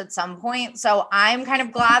addressed at some point. So I'm kind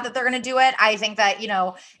of glad that they're going to do it. I think that,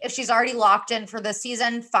 if she's already locked in for this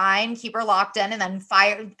season, fine, keep her locked in and then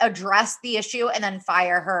address the issue and then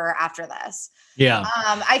fire her after this. Yeah.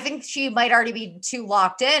 I think she might already be too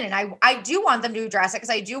locked in. And I do want them to address it because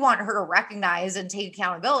I do want her to recognize and take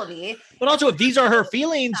accountability. But also, if these are her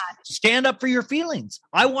feelings, stand up for your feelings.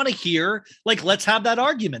 I want to hear, let's have that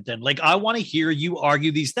argument then. I want to hear you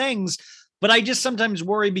argue these things. But I just sometimes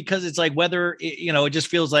worry because it's like whether, it just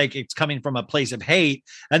feels like it's coming from a place of hate.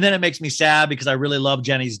 And then it makes me sad because I really love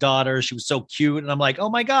Jenny's daughter. She was so cute. And I'm like, oh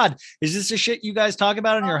my God, is this the shit you guys talk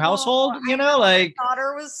about in your household? My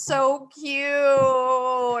daughter was so cute.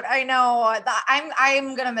 I know.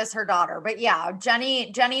 I'm going to miss her daughter. But yeah,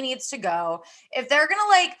 Jenny needs to go. If they're going to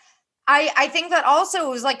I think that also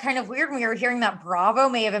was like kind of weird when we were hearing that Bravo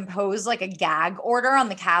may have imposed like a gag order on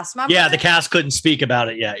the cast members. Yeah, the cast couldn't speak about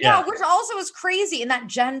it yet. Yeah, Yeah. which also is crazy. And that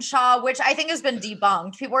Jen Shaw, which I think has been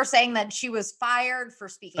debunked. People are saying that she was fired for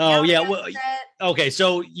speaking Oh, out yeah. against Well, it. okay.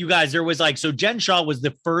 So you guys, there was like, so Jen Shaw was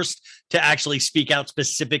the first to actually speak out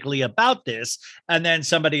specifically about this. And then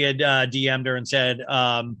somebody had DM'd her and said,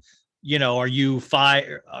 are you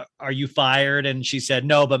fired? Are you fired? And she said,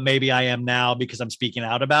 no, but maybe I am now because I'm speaking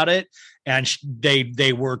out about it. And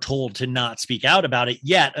they were told to not speak out about it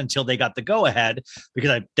yet until they got the go ahead, because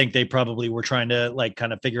I think they probably were trying to like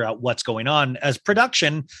kind of figure out what's going on as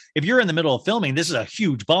production. If you're in the middle of filming, this is a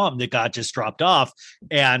huge bomb that got just dropped off,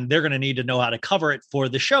 and they're going to need to know how to cover it for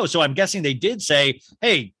the show. So I'm guessing they did say,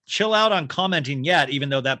 hey, chill out on commenting yet, even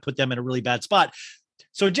though that put them in a really bad spot.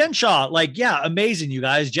 So Jen Shaw, like, yeah, amazing, you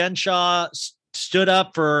guys. Jen Shaw stood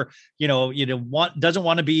up for, doesn't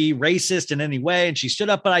want to be racist in any way. And she stood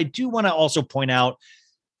up. But I do want to also point out,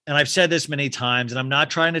 and I've said this many times, and I'm not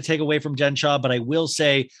trying to take away from Jen Shaw, but I will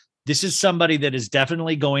say this is somebody that is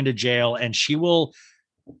definitely going to jail, and she will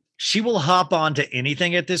hop on to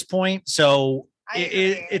anything at this point. So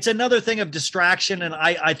it's another thing of distraction. And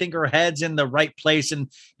I think her head's in the right place in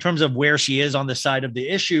terms of where she is on the side of the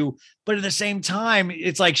issue. But at the same time,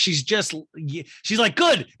 it's like, she's like,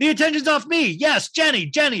 good, the attention's off me. Yes.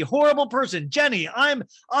 Jenny, horrible person. Jenny, I'm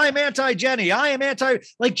anti-Jenny. I am anti,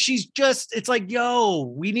 like, she's just, it's like,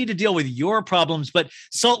 yo, we need to deal with your problems. But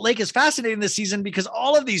Salt Lake is fascinating this season because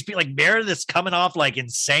all of these people, like Meredith's coming off like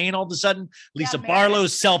insane all of a sudden. Lisa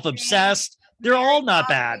Barlow's self-obsessed. They're all not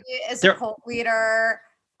bad. They're a cult leader.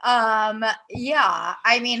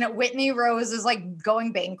 I mean, Whitney Rose is like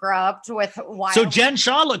going bankrupt with wild. So Jen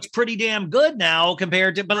Shaw looks pretty damn good now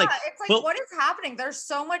compared to, it's like, what is happening? There's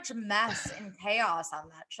so much mess and chaos on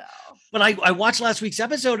that show. But I watched last week's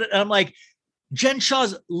episode and I'm like, Jen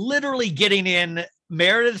Shaw's literally getting in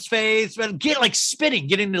Meredith's face,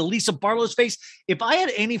 getting into Lisa Barlow's face. If I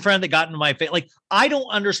had any friend that got into my face, like, I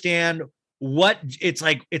don't understand what it's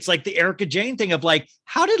like the Erica Jane thing of like,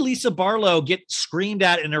 how did Lisa Barlow get screamed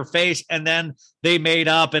at in her face and then they made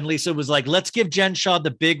up and Lisa was like, let's give Jen Shaw the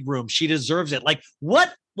big room. She deserves it. Like,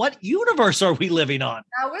 what universe are we living on?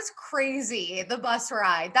 That was crazy. The bus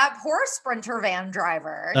ride, that poor Sprinter van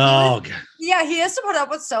driver. He has to put up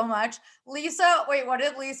with so much. Lisa, wait, what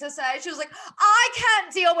did Lisa say? She was like, I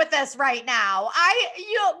can't deal with this right now.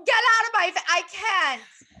 Get out of my, I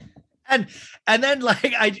can't. And then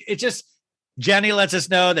like, Jenny lets us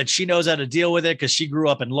know that she knows how to deal with it because she grew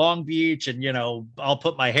up in Long Beach and, I'll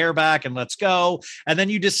put my hair back and let's go. And then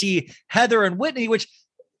you just see Heather and Whitney, which,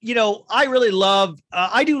 I really love.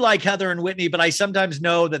 I do like Heather and Whitney, but I sometimes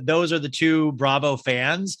know that those are the two Bravo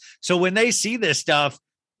fans. So when they see this stuff,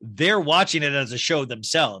 they're watching it as a show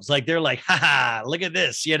themselves. Like, they're like, haha, look at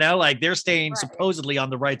this, like they're staying supposedly on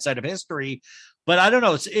the right side of history. But I don't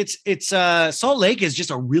know. It's Salt Lake is just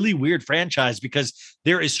a really weird franchise because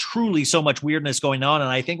there is truly so much weirdness going on. And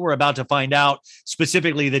I think we're about to find out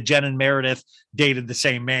specifically that Jen and Meredith dated the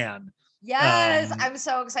same man. Yes. I'm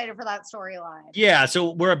so excited for that storyline. Yeah.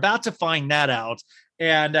 So we're about to find that out.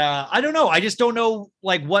 And I don't know. I just don't know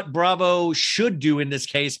like what Bravo should do in this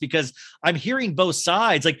case, because I'm hearing both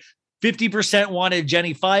sides. Like 50% wanted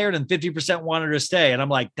Jenny fired and 50% wanted her to stay. And I'm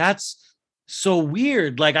like, that's so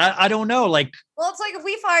weird. Like, I don't know. Like, well, it's like if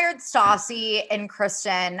we fired Stassi and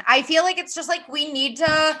Kristen, I feel like it's just like we need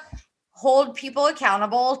to hold people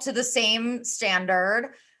accountable to the same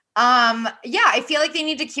standard. I feel like they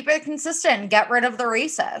need to keep it consistent, get rid of the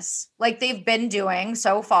racists like they've been doing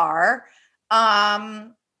so far. I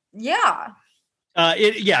don't know.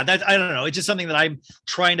 It's just something that I'm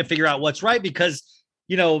trying to figure out what's right, because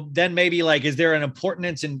then maybe like, is there an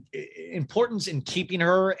importance in keeping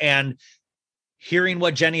her and hearing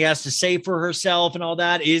what Jenny has to say for herself and all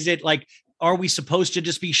that? Is it like, are we supposed to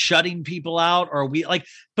just be shutting people out? Or are we like,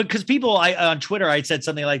 because people, on Twitter, I said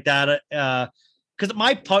something like that, because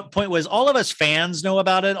my point was all of us fans know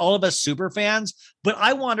about it, all of us super fans, but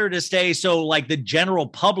I want her to stay so like the general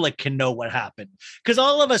public can know what happened. Because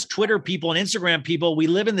all of us Twitter people and Instagram people, we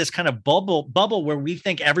live in this kind of bubble where we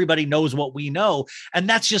think everybody knows what we know. And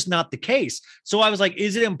that's just not the case. So I was like,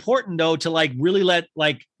 is it important though to like really let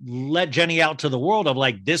Jenny out to the world of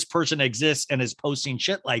like, this person exists and is posting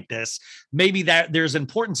shit like this? Maybe that there's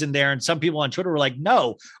importance in there. And some people on Twitter were like,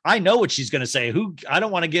 no, I know what she's going to say. I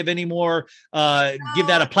don't want to give any more, give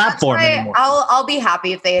that a platform anymore. I'll be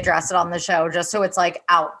happy if they address it on the show, just so it's like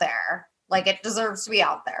out there, like it deserves to be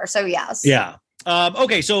out there. So yes. Yeah.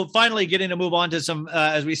 Okay. So finally getting to move on to some,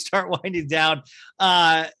 as we start winding down,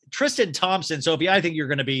 Tristan Thompson, Sophie, I think you're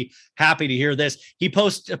going to be happy to hear this. He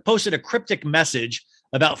posted a cryptic message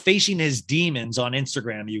about facing his demons on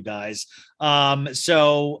Instagram, you guys.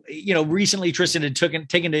 So, recently Tristan had taken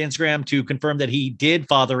to Instagram to confirm that he did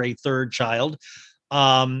father a third child.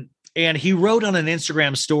 And he wrote on an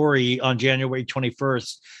Instagram story on January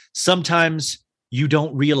 21st, sometimes you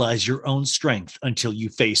don't realize your own strength until you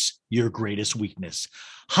face your greatest weakness.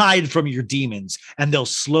 Hide from your demons and they'll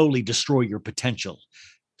slowly destroy your potential.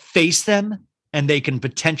 Face them and they can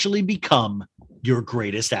potentially become your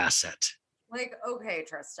greatest asset. Like, okay,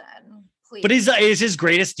 Tristan, please. But is his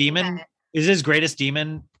greatest demon? Okay. Is his greatest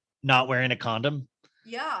demon not wearing a condom?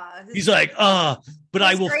 Yeah. He's like, but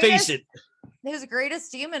I will face it. His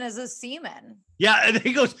greatest demon is his semen. Yeah, and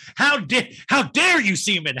he goes, "How dare you,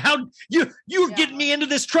 semen? You're getting me into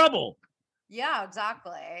this trouble." Yeah,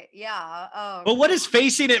 exactly. Yeah. Oh. But what does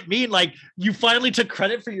facing it mean? Like, you finally took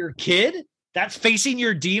credit for your kid? That's facing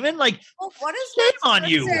your demon? Like, well, what is shame on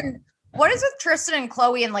you? What is with Tristan and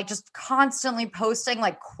Chloe and like just constantly posting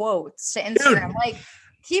like quotes to Instagram? Dude. Like,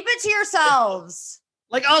 keep it to yourselves.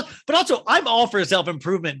 Like, but also, I'm all for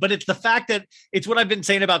self-improvement, but it's the fact that it's what I've been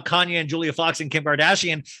saying about Kanye and Julia Fox and Kim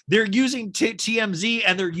Kardashian. They're using TMZ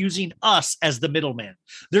and they're using us as the middleman.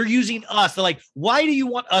 They're using us. They're like, why do you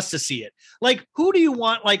want us to see it? Like, who do you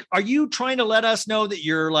want? Like, are you trying to let us know that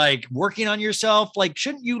you're like working on yourself? Like,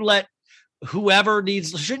 shouldn't you let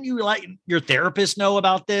shouldn't you let your therapist know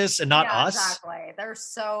about this and not us? Exactly. They're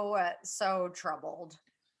so troubled.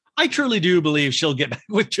 I truly do believe she'll get back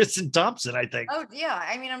with Tristan Thompson, I think. Oh, yeah.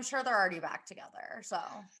 I mean, I'm sure they're already back together. So,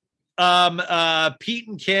 Pete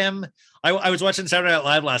and Kim, I was watching Saturday Night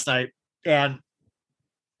Live last night, and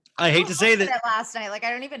I hate to say that last night, like, I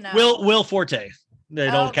don't even know. Will Forte,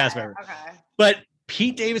 the old cast member. Okay. But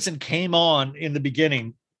Pete Davidson came on in the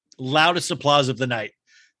beginning, loudest applause of the night.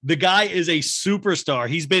 The guy is a superstar.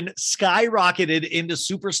 He's been skyrocketed into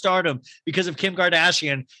superstardom because of Kim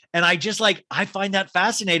Kardashian. And I find that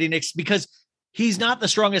fascinating because he's not the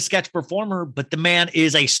strongest sketch performer, but the man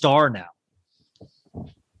is a star now.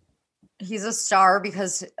 He's a star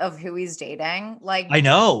because of who he's dating. Like, I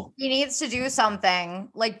know he needs to do something.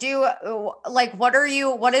 Like,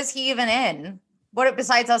 what is he even in? What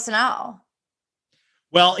besides SNL?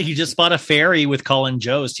 Well, he just bought a ferry with Colin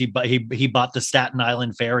Jost. He bought the Staten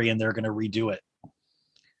Island ferry, and they're going to redo it.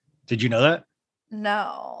 Did you know that?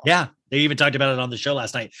 No. Yeah, they even talked about it on the show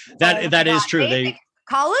last night. That is true.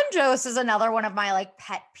 Colin Jost is another one of my like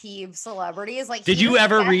pet peeve celebrities. Like, did you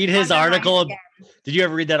ever read his article? Did you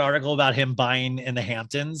ever read that article about him buying in the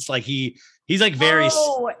Hamptons? Like he's like very.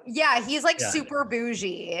 Oh yeah, he's like super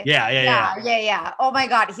bougie. Yeah. Oh my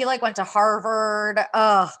God, he like went to Harvard.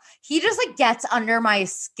 Ugh, he just like gets under my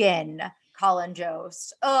skin. Colin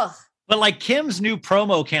Jost. Ugh. But like Kim's new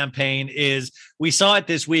promo campaign is, we saw it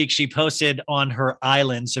this week. She posted on her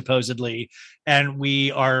island supposedly, and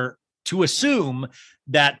we are to assume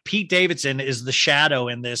that Pete Davidson is the shadow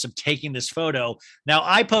in this of taking this photo. Now,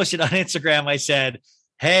 I posted on Instagram, I said,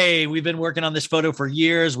 hey, we've been working on this photo for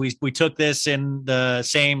years. We took this in the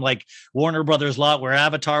same like Warner Brothers lot where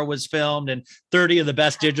Avatar was filmed, and 30 of the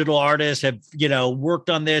best digital artists have, worked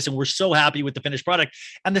on this. And we're so happy with the finished product.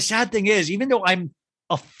 And the sad thing is, even though I'm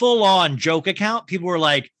a full-on joke account, people were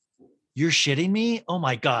like, you're shitting me? Oh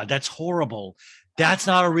my God, that's horrible. That's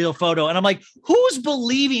not a real photo. And I'm like, who's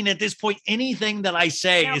believing at this point anything that I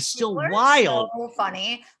say is still wild? So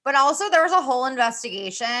funny. But also there was a whole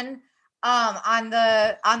investigation on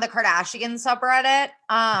the Kardashian subreddit.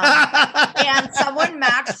 And someone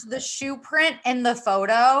matched the shoe print in the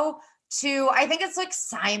photo to, I think it's like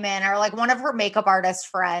Simon or like one of her makeup artist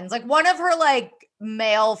friends, like one of her like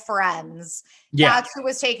male friends. Yeah. That's who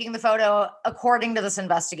was taking the photo according to this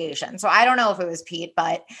investigation. So I don't know if it was Pete,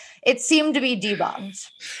 but it seemed to be debunked.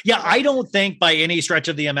 Yeah. I don't think by any stretch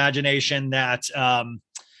of the imagination that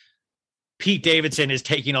Pete Davidson is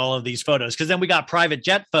taking all of these photos. Cause then we got private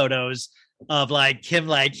jet photos of like him,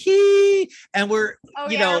 like and we're,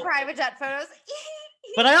 private jet photos.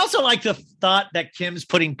 But I also like the thought that Kim's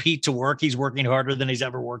putting Pete to work. He's working harder than he's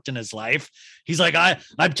ever worked in his life. He's like,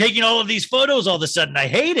 I'm taking all of these photos all of a sudden. I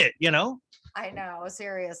hate it, I know,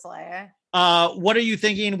 seriously. What are you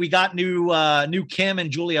thinking? We got new Kim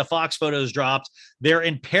and Julia Fox photos dropped. They're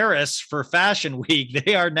in Paris for Fashion Week.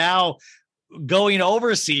 They are now going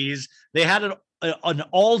overseas. They had an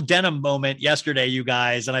all denim moment yesterday, you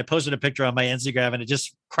guys, and I posted a picture on my Instagram, and it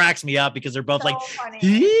just cracks me up because they're both so funny.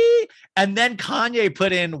 Hee? And then Kanye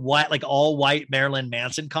put in all white Marilyn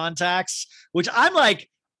Manson contacts, which I'm like,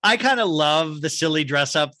 I kind of love the silly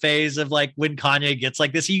dress up phase of like when Kanye gets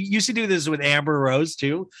like this. He used to do this with Amber Rose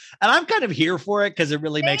too. And I'm kind of here for it because it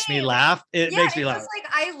really makes me Same. laugh. It makes me it's laugh. just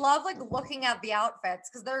like I love like looking at the outfits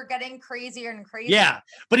because they're getting crazier and crazier. Yeah.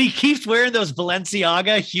 But he keeps wearing those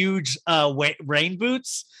Balenciaga huge rain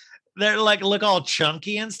boots. They're like look all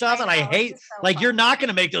chunky and stuff. I And I know, it's hate just so like you're funny. not going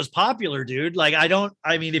to make those popular, dude. Like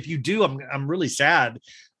I mean, if you do, I'm really sad.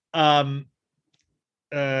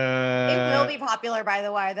 They will be popular, by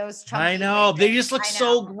the way. Those chunky I know they things. just look I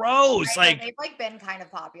so know. gross. I know, Like they've like been kind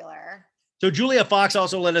of popular. so, Julia Fox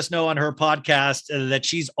also let us know on her podcast that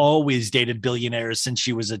she's always dated billionaires since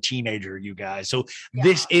she was a teenager. You guys, so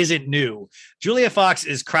this isn't new. Julia Fox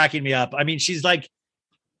is cracking me up. I mean, she's like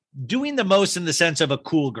doing the most in the sense of a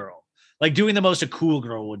cool girl. Like doing the most a cool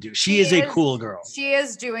girl would do. She is a cool girl. She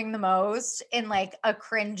is doing the most in like a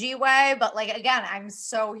cringy way, but like again, I'm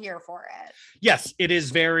so here for it. Yes, it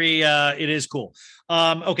is very it is cool.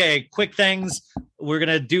 Okay, quick things. We're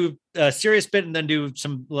gonna do a serious bit and then do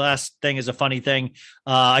some last thing is a funny thing.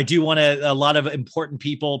 I do want to a lot of important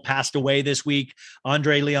people passed away this week.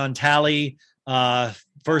 Andre Leon Talley,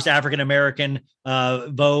 first African American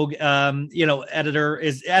Vogue editor,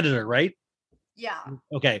 right? Yeah.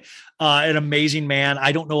 Okay. An amazing man.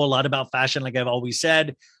 I don't know a lot about fashion, like I've always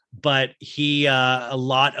said, but he, a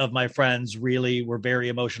lot of my friends really were very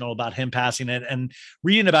emotional about him passing it, and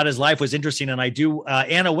reading about his life was interesting. And I do,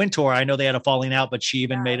 Anna Wintour, I know they had a falling out, but she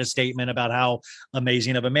even made a statement about how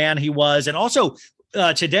amazing of a man he was. And also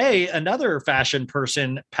today, another fashion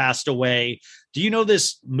person passed away. Do you know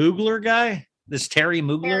this Mugler guy? This Terry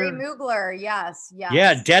Mugler? Terry Mugler. Yes.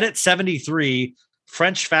 Yeah. Dead at 73.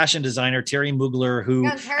 French fashion designer Terry Mugler, who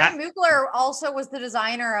Terry Mugler also was the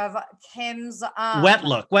designer of Kim's Wet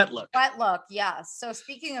Look. Yes. So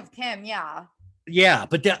speaking of Kim,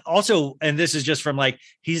 but that also, and this is just from like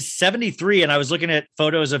he's 73, and I was looking at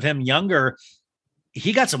photos of him younger.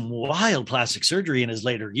 He got some wild plastic surgery in his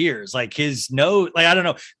later years, like his nose. Like I don't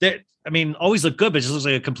know that. I mean, always looked good, but just looks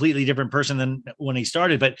like a completely different person than when he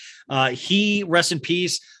started. But he, rest in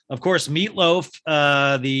peace. Of course, Meatloaf,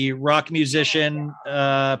 the rock musician,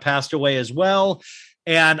 passed away as well.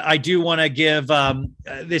 And I do want to give,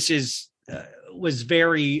 was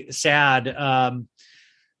very sad. And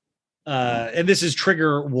this is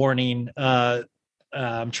trigger warning.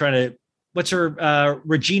 I'm trying to, what's her,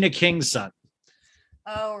 Regina King's son.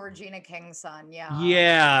 Oh, Regina King's son. Yeah.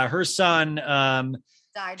 Yeah. Her son,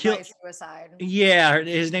 died by suicide. Yeah,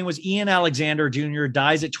 his name was Ian Alexander Jr.,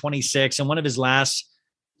 dies at 26. And one of his last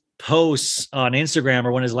posts on Instagram,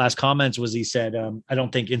 or one of his last comments, was he said, I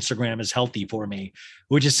don't think Instagram is healthy for me,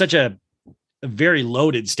 which is such a very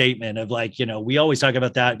loaded statement of like, we always talk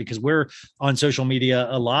about that because we're on social media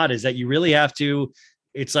a lot, is that you really have to,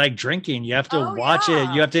 it's like drinking. You have to watch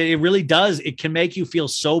it. You have to, it really does. It can make you feel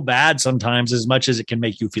so bad sometimes as much as it can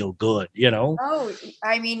make you feel good, Oh,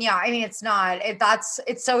 I mean, yeah. I mean, it's not,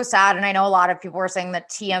 it's so sad. And I know a lot of people were saying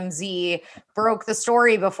that TMZ broke the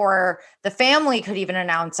story before the family could even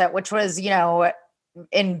announce it, which was,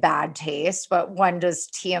 in bad taste. But when does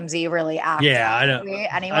TMZ really act? Yeah, I don't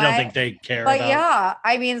think they care. But yeah,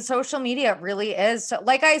 I mean, social media really is. So,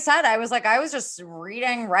 like I said, I was just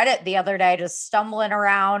reading Reddit the other day, just stumbling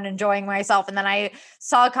around, enjoying myself. And then I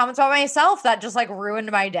saw comments about myself that just like ruined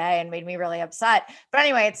my day and made me really upset. But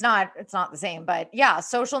anyway, it's not the same. But yeah,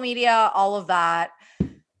 social media, all of that.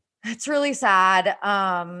 It's really sad.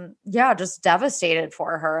 Just devastated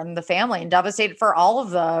for her and the family, and devastated for all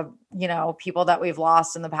of the, people that we've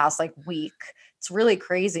lost in the past like week. It's really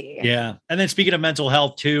crazy. Yeah. And then speaking of mental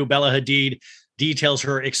health too, Bella Hadid details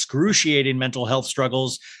her excruciating mental health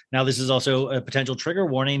struggles. Now, this is also a potential trigger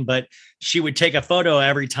warning, but she would take a photo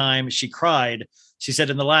every time she cried. She said,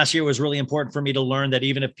 in the last year, it was really important for me to learn that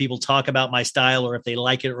even if people talk about my style, or if they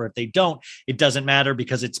like it or if they don't, it doesn't matter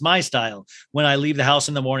because it's my style. When I leave the house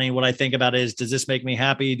in the morning, what I think about is, does this make me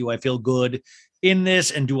happy? Do I feel good in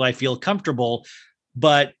this? And do I feel comfortable?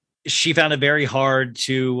 But she found it very hard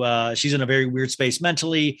to, she's in a very weird space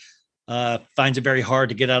mentally, finds it very hard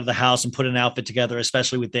to get out of the house and put an outfit together,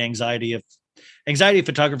 especially with the anxiety of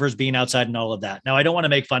photographers being outside and all of that. Now, I don't want to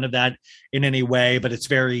make fun of that in any way, but it's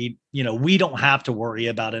very, we don't have to worry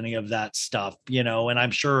about any of that stuff, and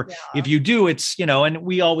I'm sure if you do, it's, and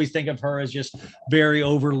we always think of her as just very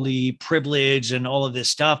overly privileged and all of this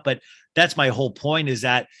stuff. But that's my whole point, is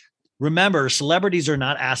that, remember, celebrities are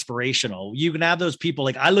not aspirational. You can have those people,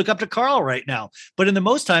 like I look up to Carl right now, but in the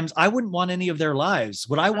most times I wouldn't want any of their lives.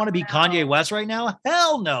 Would I want to be Kanye West right now?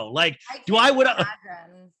 Hell no. Like,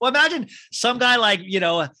 Well, imagine some guy like,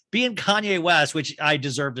 being Kanye West, which I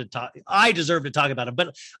deserve to talk about him.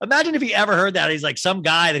 But imagine if he ever heard that. He's like some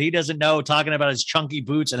guy that he doesn't know talking about his chunky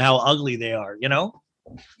boots and how ugly they are,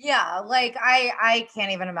 Yeah, like I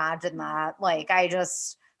can't even imagine that. Like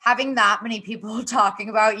having that many people talking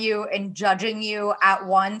about you and judging you at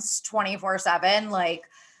once 24/7, like,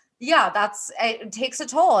 yeah, it takes a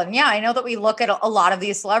toll. And yeah, I know that we look at a lot of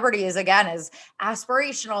these celebrities again as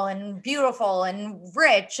aspirational and beautiful and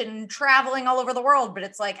rich and traveling all over the world, but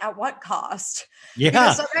it's like, at what cost? Yeah.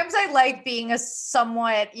 Because sometimes I like being a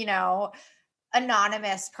somewhat,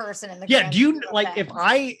 anonymous person in the do you like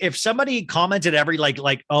if somebody commented every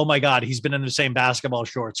like oh my god, he's been in the same basketball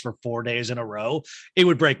shorts for 4 days in a row, it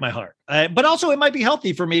would break my heart. But also it might be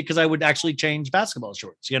healthy for me because I would actually change basketball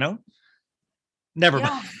shorts, Never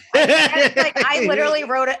mind. I literally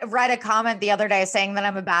read a comment the other day saying that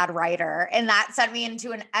I'm a bad writer, and that sent me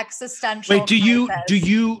into an existential Wait, do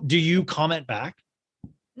you comment back?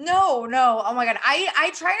 No. Oh my God.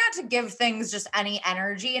 I try not to give things just any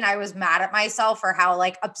energy. And I was mad at myself for how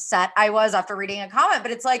like upset I was after reading a comment,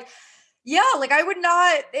 but it's like, yeah, like I would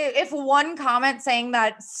not, if one comment saying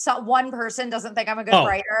that one person doesn't think I'm a good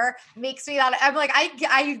writer makes me that, I'm like,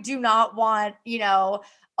 I do not want,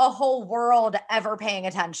 a whole world ever paying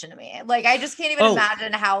attention to me. Like, I just can't even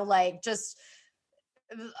imagine how like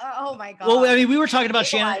oh my God. Well, I mean, we were talking about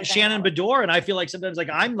Shannon Bedore, and I feel like sometimes like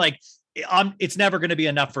it's never going to be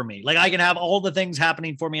enough for me. Like I can have all the things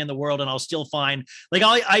happening for me in the world and I'll still find like,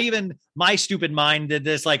 my stupid mind did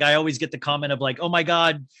this. Like I always get the comment of like, oh my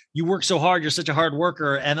God, you work so hard. You're such a hard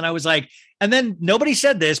worker. And then I was like, and then nobody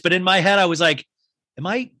said this, but in my head, I was like, am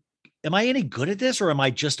I any good at this or am I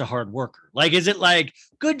just a hard worker? Like, is it like,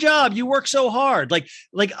 good job, you work so hard? Like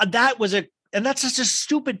and that's just a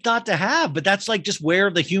stupid thought to have, but that's like just where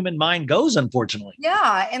the human mind goes, unfortunately.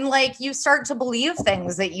 Yeah. And like you start to believe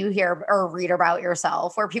things that you hear or read about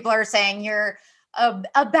yourself, where people are saying you're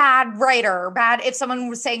a bad writer, if someone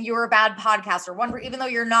was saying you were a bad podcaster, even though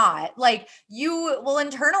you're not, like you will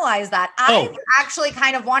internalize that. I actually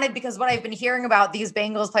kind of wanted, because what I've been hearing about these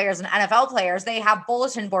Bengals players and NFL players, they have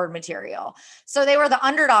bulletin board material. So they were the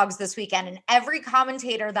underdogs this weekend, and every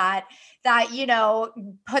commentator that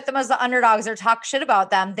put them as the underdogs or talk shit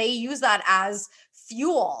about them, they use that as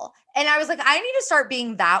fuel. And I was like, I need to start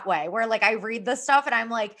being that way, where like I read this stuff and I'm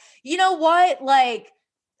like, you know what? Like,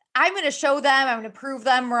 I'm going to show them, I'm going to prove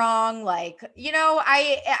them wrong. Like,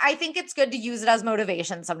 I think it's good to use it as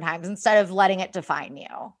motivation sometimes instead of letting it define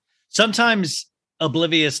you. Sometimes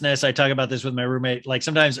obliviousness, I talk about this with my roommate, like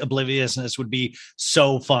sometimes obliviousness would be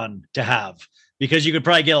so fun to have, because you could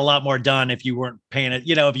probably get a lot more done if you weren't paying it,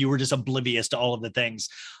 if you were just oblivious to all of the things.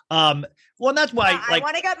 Well, and that's why I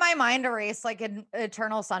want to get my mind erased like in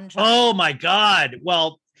Eternal Sunshine. Oh my God.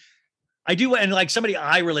 Well, I do. And like somebody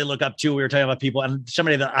I really look up to, we were talking about people, and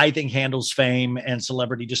somebody that I think handles fame and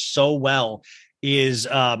celebrity just so well is,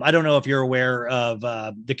 I don't know if you're aware of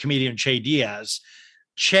the comedian Che Diaz.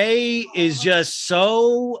 Che is just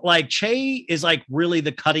so like, Che is like really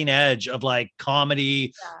the cutting edge of like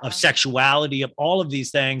comedy, of sexuality, of all of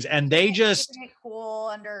these things. And they just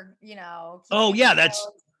cool under, oh yeah,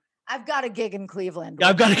 I've got a gig in Cleveland.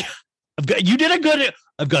 I've got a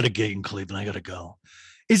gig in Cleveland. I got to go.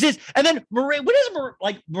 Is this, and then Miranda,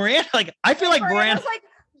 Miranda, like, I feel like Miranda's like,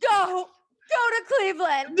 go to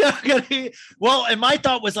Cleveland. Well, and my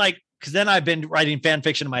thought was like, because then I've been writing fan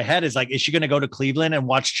fiction in my head, is like, is she going to go to Cleveland and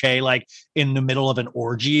watch Che like in the middle of an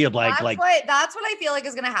orgy of that's what I feel like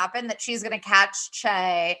is going to happen, that she's going to catch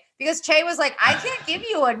Che, because Che was like, I can't give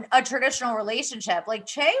you a traditional relationship. Like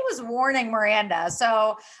Che was warning Miranda.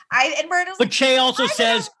 So Miranda's but like, Che also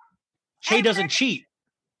says Che doesn't cheat.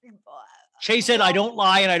 Che said, I don't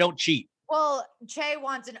lie and I don't cheat. Well, Che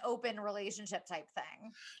wants an open relationship type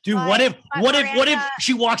thing. Dude, what if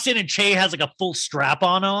she walks in and Che has like a full strap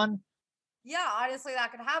on? Yeah, honestly, that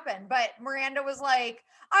could happen. But Miranda was like,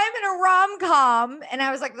 I'm in a rom-com. And I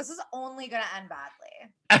was like, this is only going to end badly.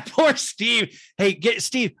 And poor Steve. Hey,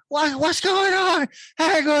 Steve, what's going on?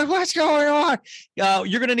 Hey, good, what's going on?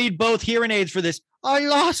 You're going to need both hearing aids for this. I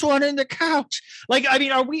lost one in the couch. Like, I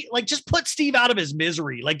mean, are we like, just put Steve out of his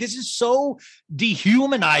misery? Like, this is so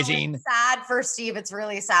dehumanizing. It's sad for Steve. It's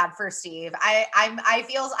really sad for Steve. I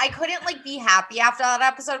feel I couldn't like be happy after that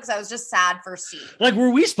episode because I was just sad for Steve. Like,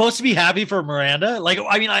 were we supposed to be happy for Miranda? Like,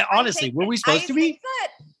 I mean, honestly, were we supposed to be?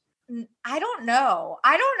 I don't know.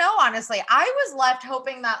 Honestly, I was left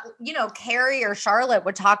hoping that, Carrie or Charlotte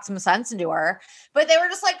would talk some sense into her, but they were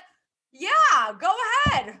just like, yeah, go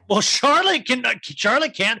ahead. Well, Charlotte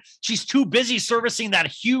can't. She's too busy servicing that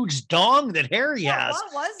huge dong that Harry has.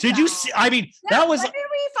 What was Did that? you see? I mean, that was. When did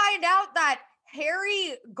we find out that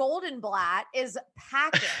Harry Goldenblatt is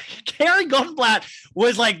packing. Harry Goldenblatt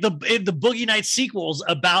was like in the Boogie Nights sequels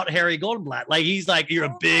about Harry Goldenblatt. Like he's like, you're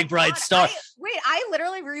a big bright star. I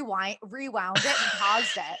literally rewound it and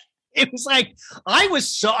paused it. It was like, I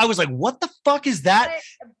was like, what the fuck is that?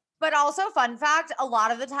 But also, fun fact, a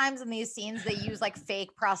lot of the times in these scenes, they use like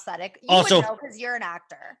fake prosthetic. You Also, would know because you're an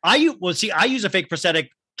actor. I use a fake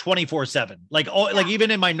prosthetic 24/7, like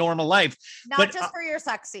even in my normal life, Not just for your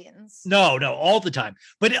sex scenes. No, all the time.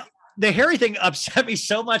 But the Harry thing upset me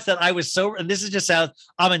so much that I was and this is just how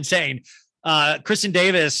I'm insane. Kristen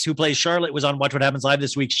Davis, who plays Charlotte, was on Watch What Happens Live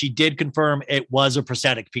this week. She did confirm it was a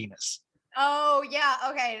prosthetic penis. Oh yeah,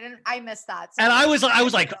 okay. I missed that. So and I was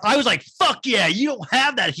like, fuck yeah, you don't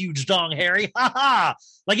have that huge dong, Harry. Ha ha.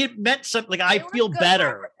 Like it meant something. Like I feel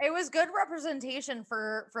better. It was good representation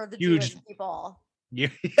for the Huge Jewish people. Yeah,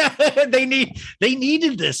 they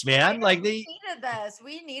needed this, man. Like we needed this.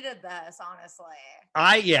 We needed this, honestly.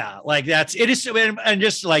 It is, and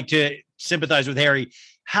just like to sympathize with Harry,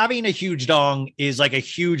 having a huge dong is like a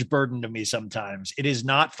huge burden to me sometimes. It is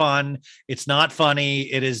not fun. It's not funny.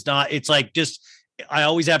 It is not, it's like just, I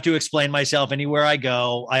always have to explain myself anywhere I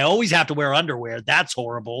go. I always have to wear underwear. That's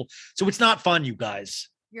horrible. So it's not fun, you guys.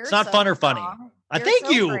 It's not fun or funny. I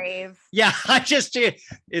thank you. Brave. Yeah,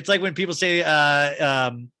 it's like when people say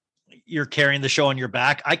you're carrying the show on your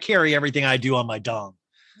back. I carry everything I do on my dong.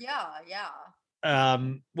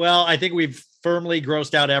 Yeah. Well, I think we've firmly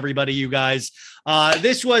grossed out everybody, you guys.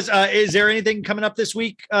 Is there anything coming up this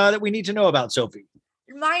week that we need to know about, Sophie?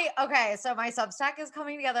 So my Substack is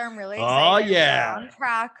coming together. I'm really excited. Oh yeah. We're on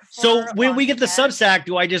track. So when we get the Substack,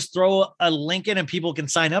 do I just throw a link in and people can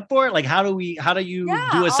sign up for it? Like how do you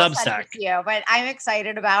do a Substack? But I'm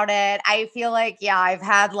excited about it. I feel like, I've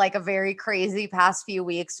had like a very crazy past few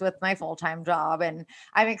weeks with my full-time job, and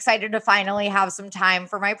I'm excited to finally have some time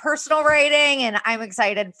for my personal writing, and I'm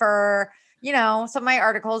excited for some of my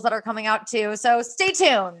articles that are coming out too. So stay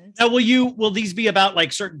tuned. Now, will these be about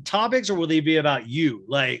like certain topics, or will they be about you?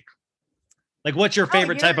 Like what's your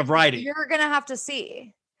favorite type of writing? You're going to have to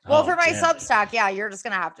see. Well, for my Substack, you're just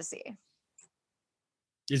going to have to see.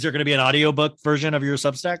 Is there going to be an audiobook version of your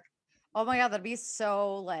Substack? Oh my God, that'd be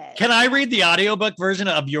so lit. Can I read the audiobook version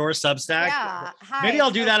of your Substack? Yeah. Maybe I'll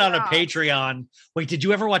do that on a Patreon. Wait, did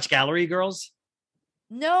you ever watch Gallery Girls?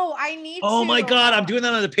 No, I need to. Oh my God, I'm doing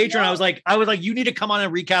that on the Patreon. No. I was like, you need to come on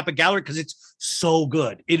and recap a Gallery because it's so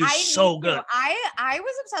good. It is so good. I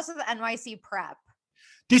was obsessed with NYC Prep.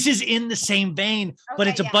 This is in the same vein, but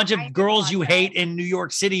it's a bunch of girls you hate in New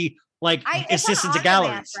York City, like assistants at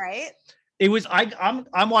galleries. Right? It was.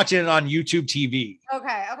 I'm watching it on YouTube TV.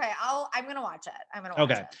 Okay. I'm gonna watch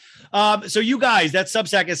it. So you guys, that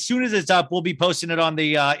Substack, as soon as it's up, we'll be posting it on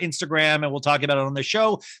the Instagram, and we'll talk about it on the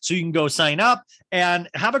show. So you can go sign up and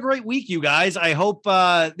have a great week, you guys. I hope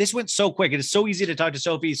this went so quick. It is so easy to talk to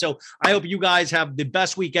Sophie. So I hope you guys have the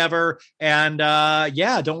best week ever. And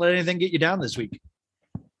don't let anything get you down this week.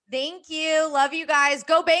 Thank you. Love you guys.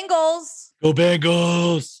 Go Bengals. Go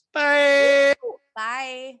Bengals. Bye.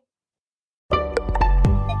 Bye.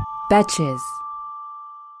 Betches.